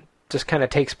just kind of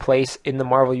takes place in the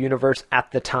Marvel Universe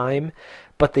at the time,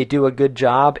 but they do a good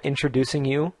job introducing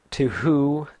you to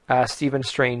who Stephen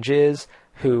Strange is,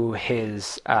 who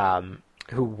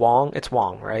Wong, it's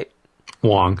Wong, right?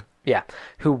 Wong. Yeah,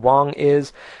 who Wong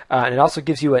is. And it also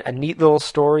gives you a neat little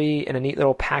story and a neat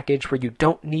little package where you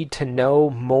don't need to know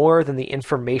more than the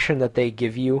information that they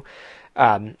give you.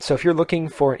 So if you're looking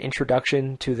for an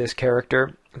introduction to this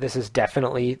character, this is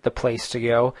definitely the place to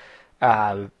go.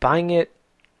 Buying it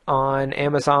on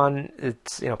Amazon,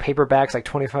 it's, paperback's like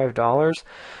 $25,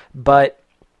 but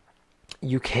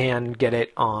you can get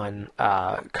it on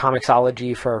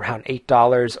Comixology for around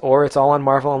 $8, or it's all on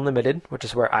Marvel Unlimited, which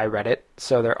is where I read it.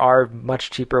 So there are much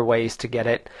cheaper ways to get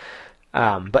it.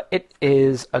 But it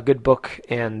is a good book,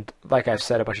 and like I've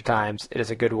said a bunch of times, it is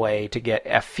a good way to get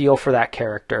a feel for that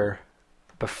character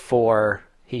before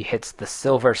he hits the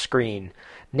silver screen.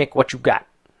 Nick, what you got?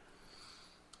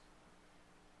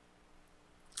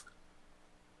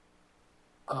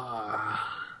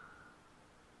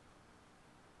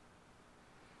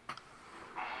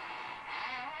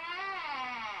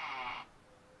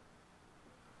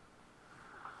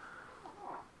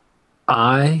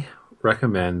 I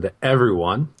recommend that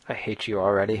everyone I hate you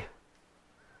already.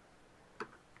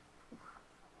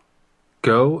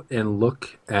 go and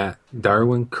look at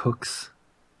Darwin Cook's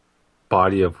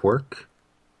body of work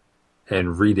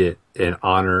and read it in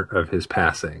honor of his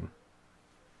passing.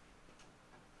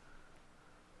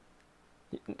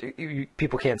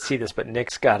 People can't see this, but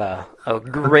Nick's got a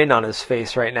grin on his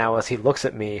face right now as he looks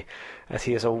at me, as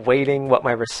he is awaiting what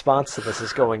my response to this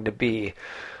is going to be.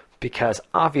 Because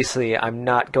obviously I'm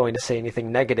not going to say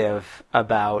anything negative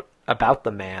about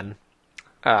the man.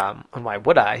 And why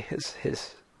would I?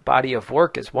 His body of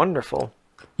work is wonderful.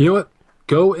 You know what?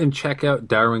 Go and check out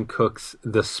Darwin Cook's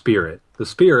The Spirit. The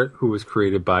Spirit, who was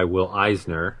created by Will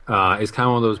Eisner, is kind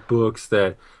of one of those books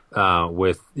that,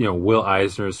 with Will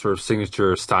Eisner's sort of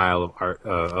signature style of art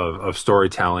of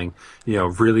storytelling,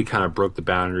 really kind of broke the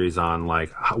boundaries on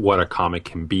like what a comic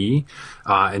can be.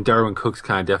 And Darwin Cook's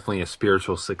kind of definitely a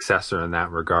spiritual successor in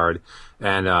that regard,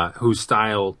 and whose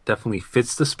style definitely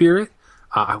fits The Spirit.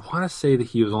 I want to say that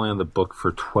he was only on the book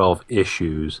for 12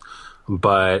 issues.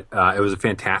 But it was a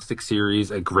fantastic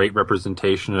series, a great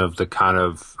representation of the kind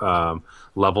of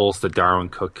levels that Darwin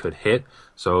Cook could hit.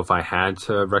 So if I had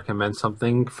to recommend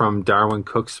something from Darwin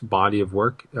Cook's body of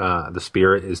work, The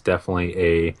Spirit is definitely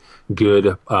a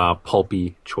good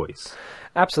pulpy choice.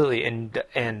 Absolutely,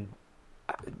 and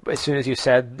as soon as you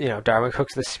said, Darwin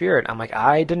Cook's The Spirit, I'm like,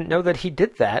 I didn't know that he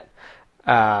did that,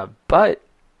 but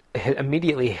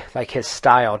immediately, like, his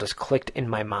style just clicked in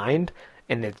my mind,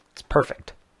 and it's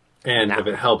perfect. And if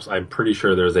it helps, I'm pretty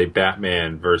sure there's a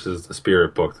Batman versus the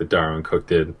Spirit book that Darwin Cook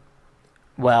did.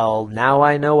 Well, now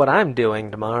I know what I'm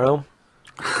doing tomorrow.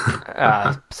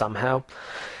 Somehow.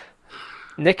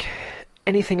 Nick,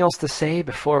 anything else to say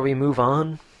before we move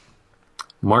on?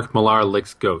 Mark Millar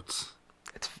licks goats.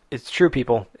 It's true,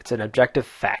 people. It's an objective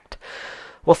fact.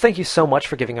 Well, thank you so much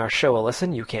for giving our show a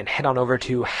listen. You can head on over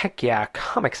to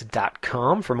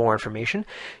heckyeahcomics.com for more information.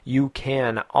 You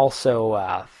can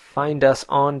also find us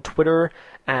on Twitter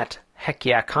at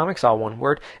heckyeahcomics, all one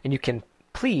word, and you can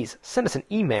please send us an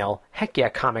email,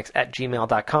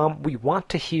 heckyeahcomics@gmail.com. We want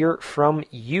to hear from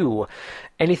you.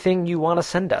 Anything you want to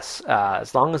send us,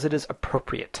 as long as it is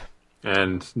appropriate.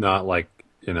 And not like,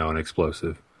 an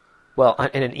explosive. Well,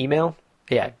 in an email?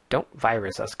 Yeah, don't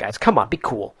virus us, guys. Come on, be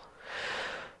cool.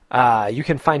 You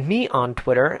can find me on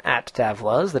Twitter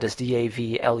 @Davluz, that is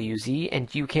DAVLUZ,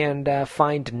 and you can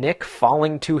find Nick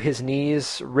falling to his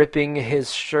knees, ripping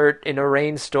his shirt in a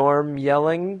rainstorm,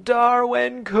 yelling,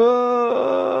 "Darwin Cook!"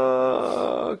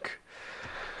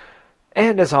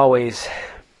 And as always,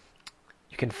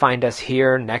 you can find us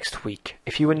here next week.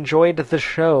 If you enjoyed the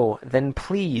show, then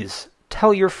please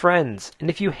tell your friends, and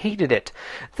if you hated it,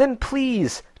 then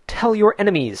please tell your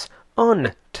enemies.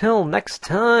 Until next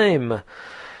time.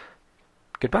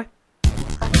 Goodbye.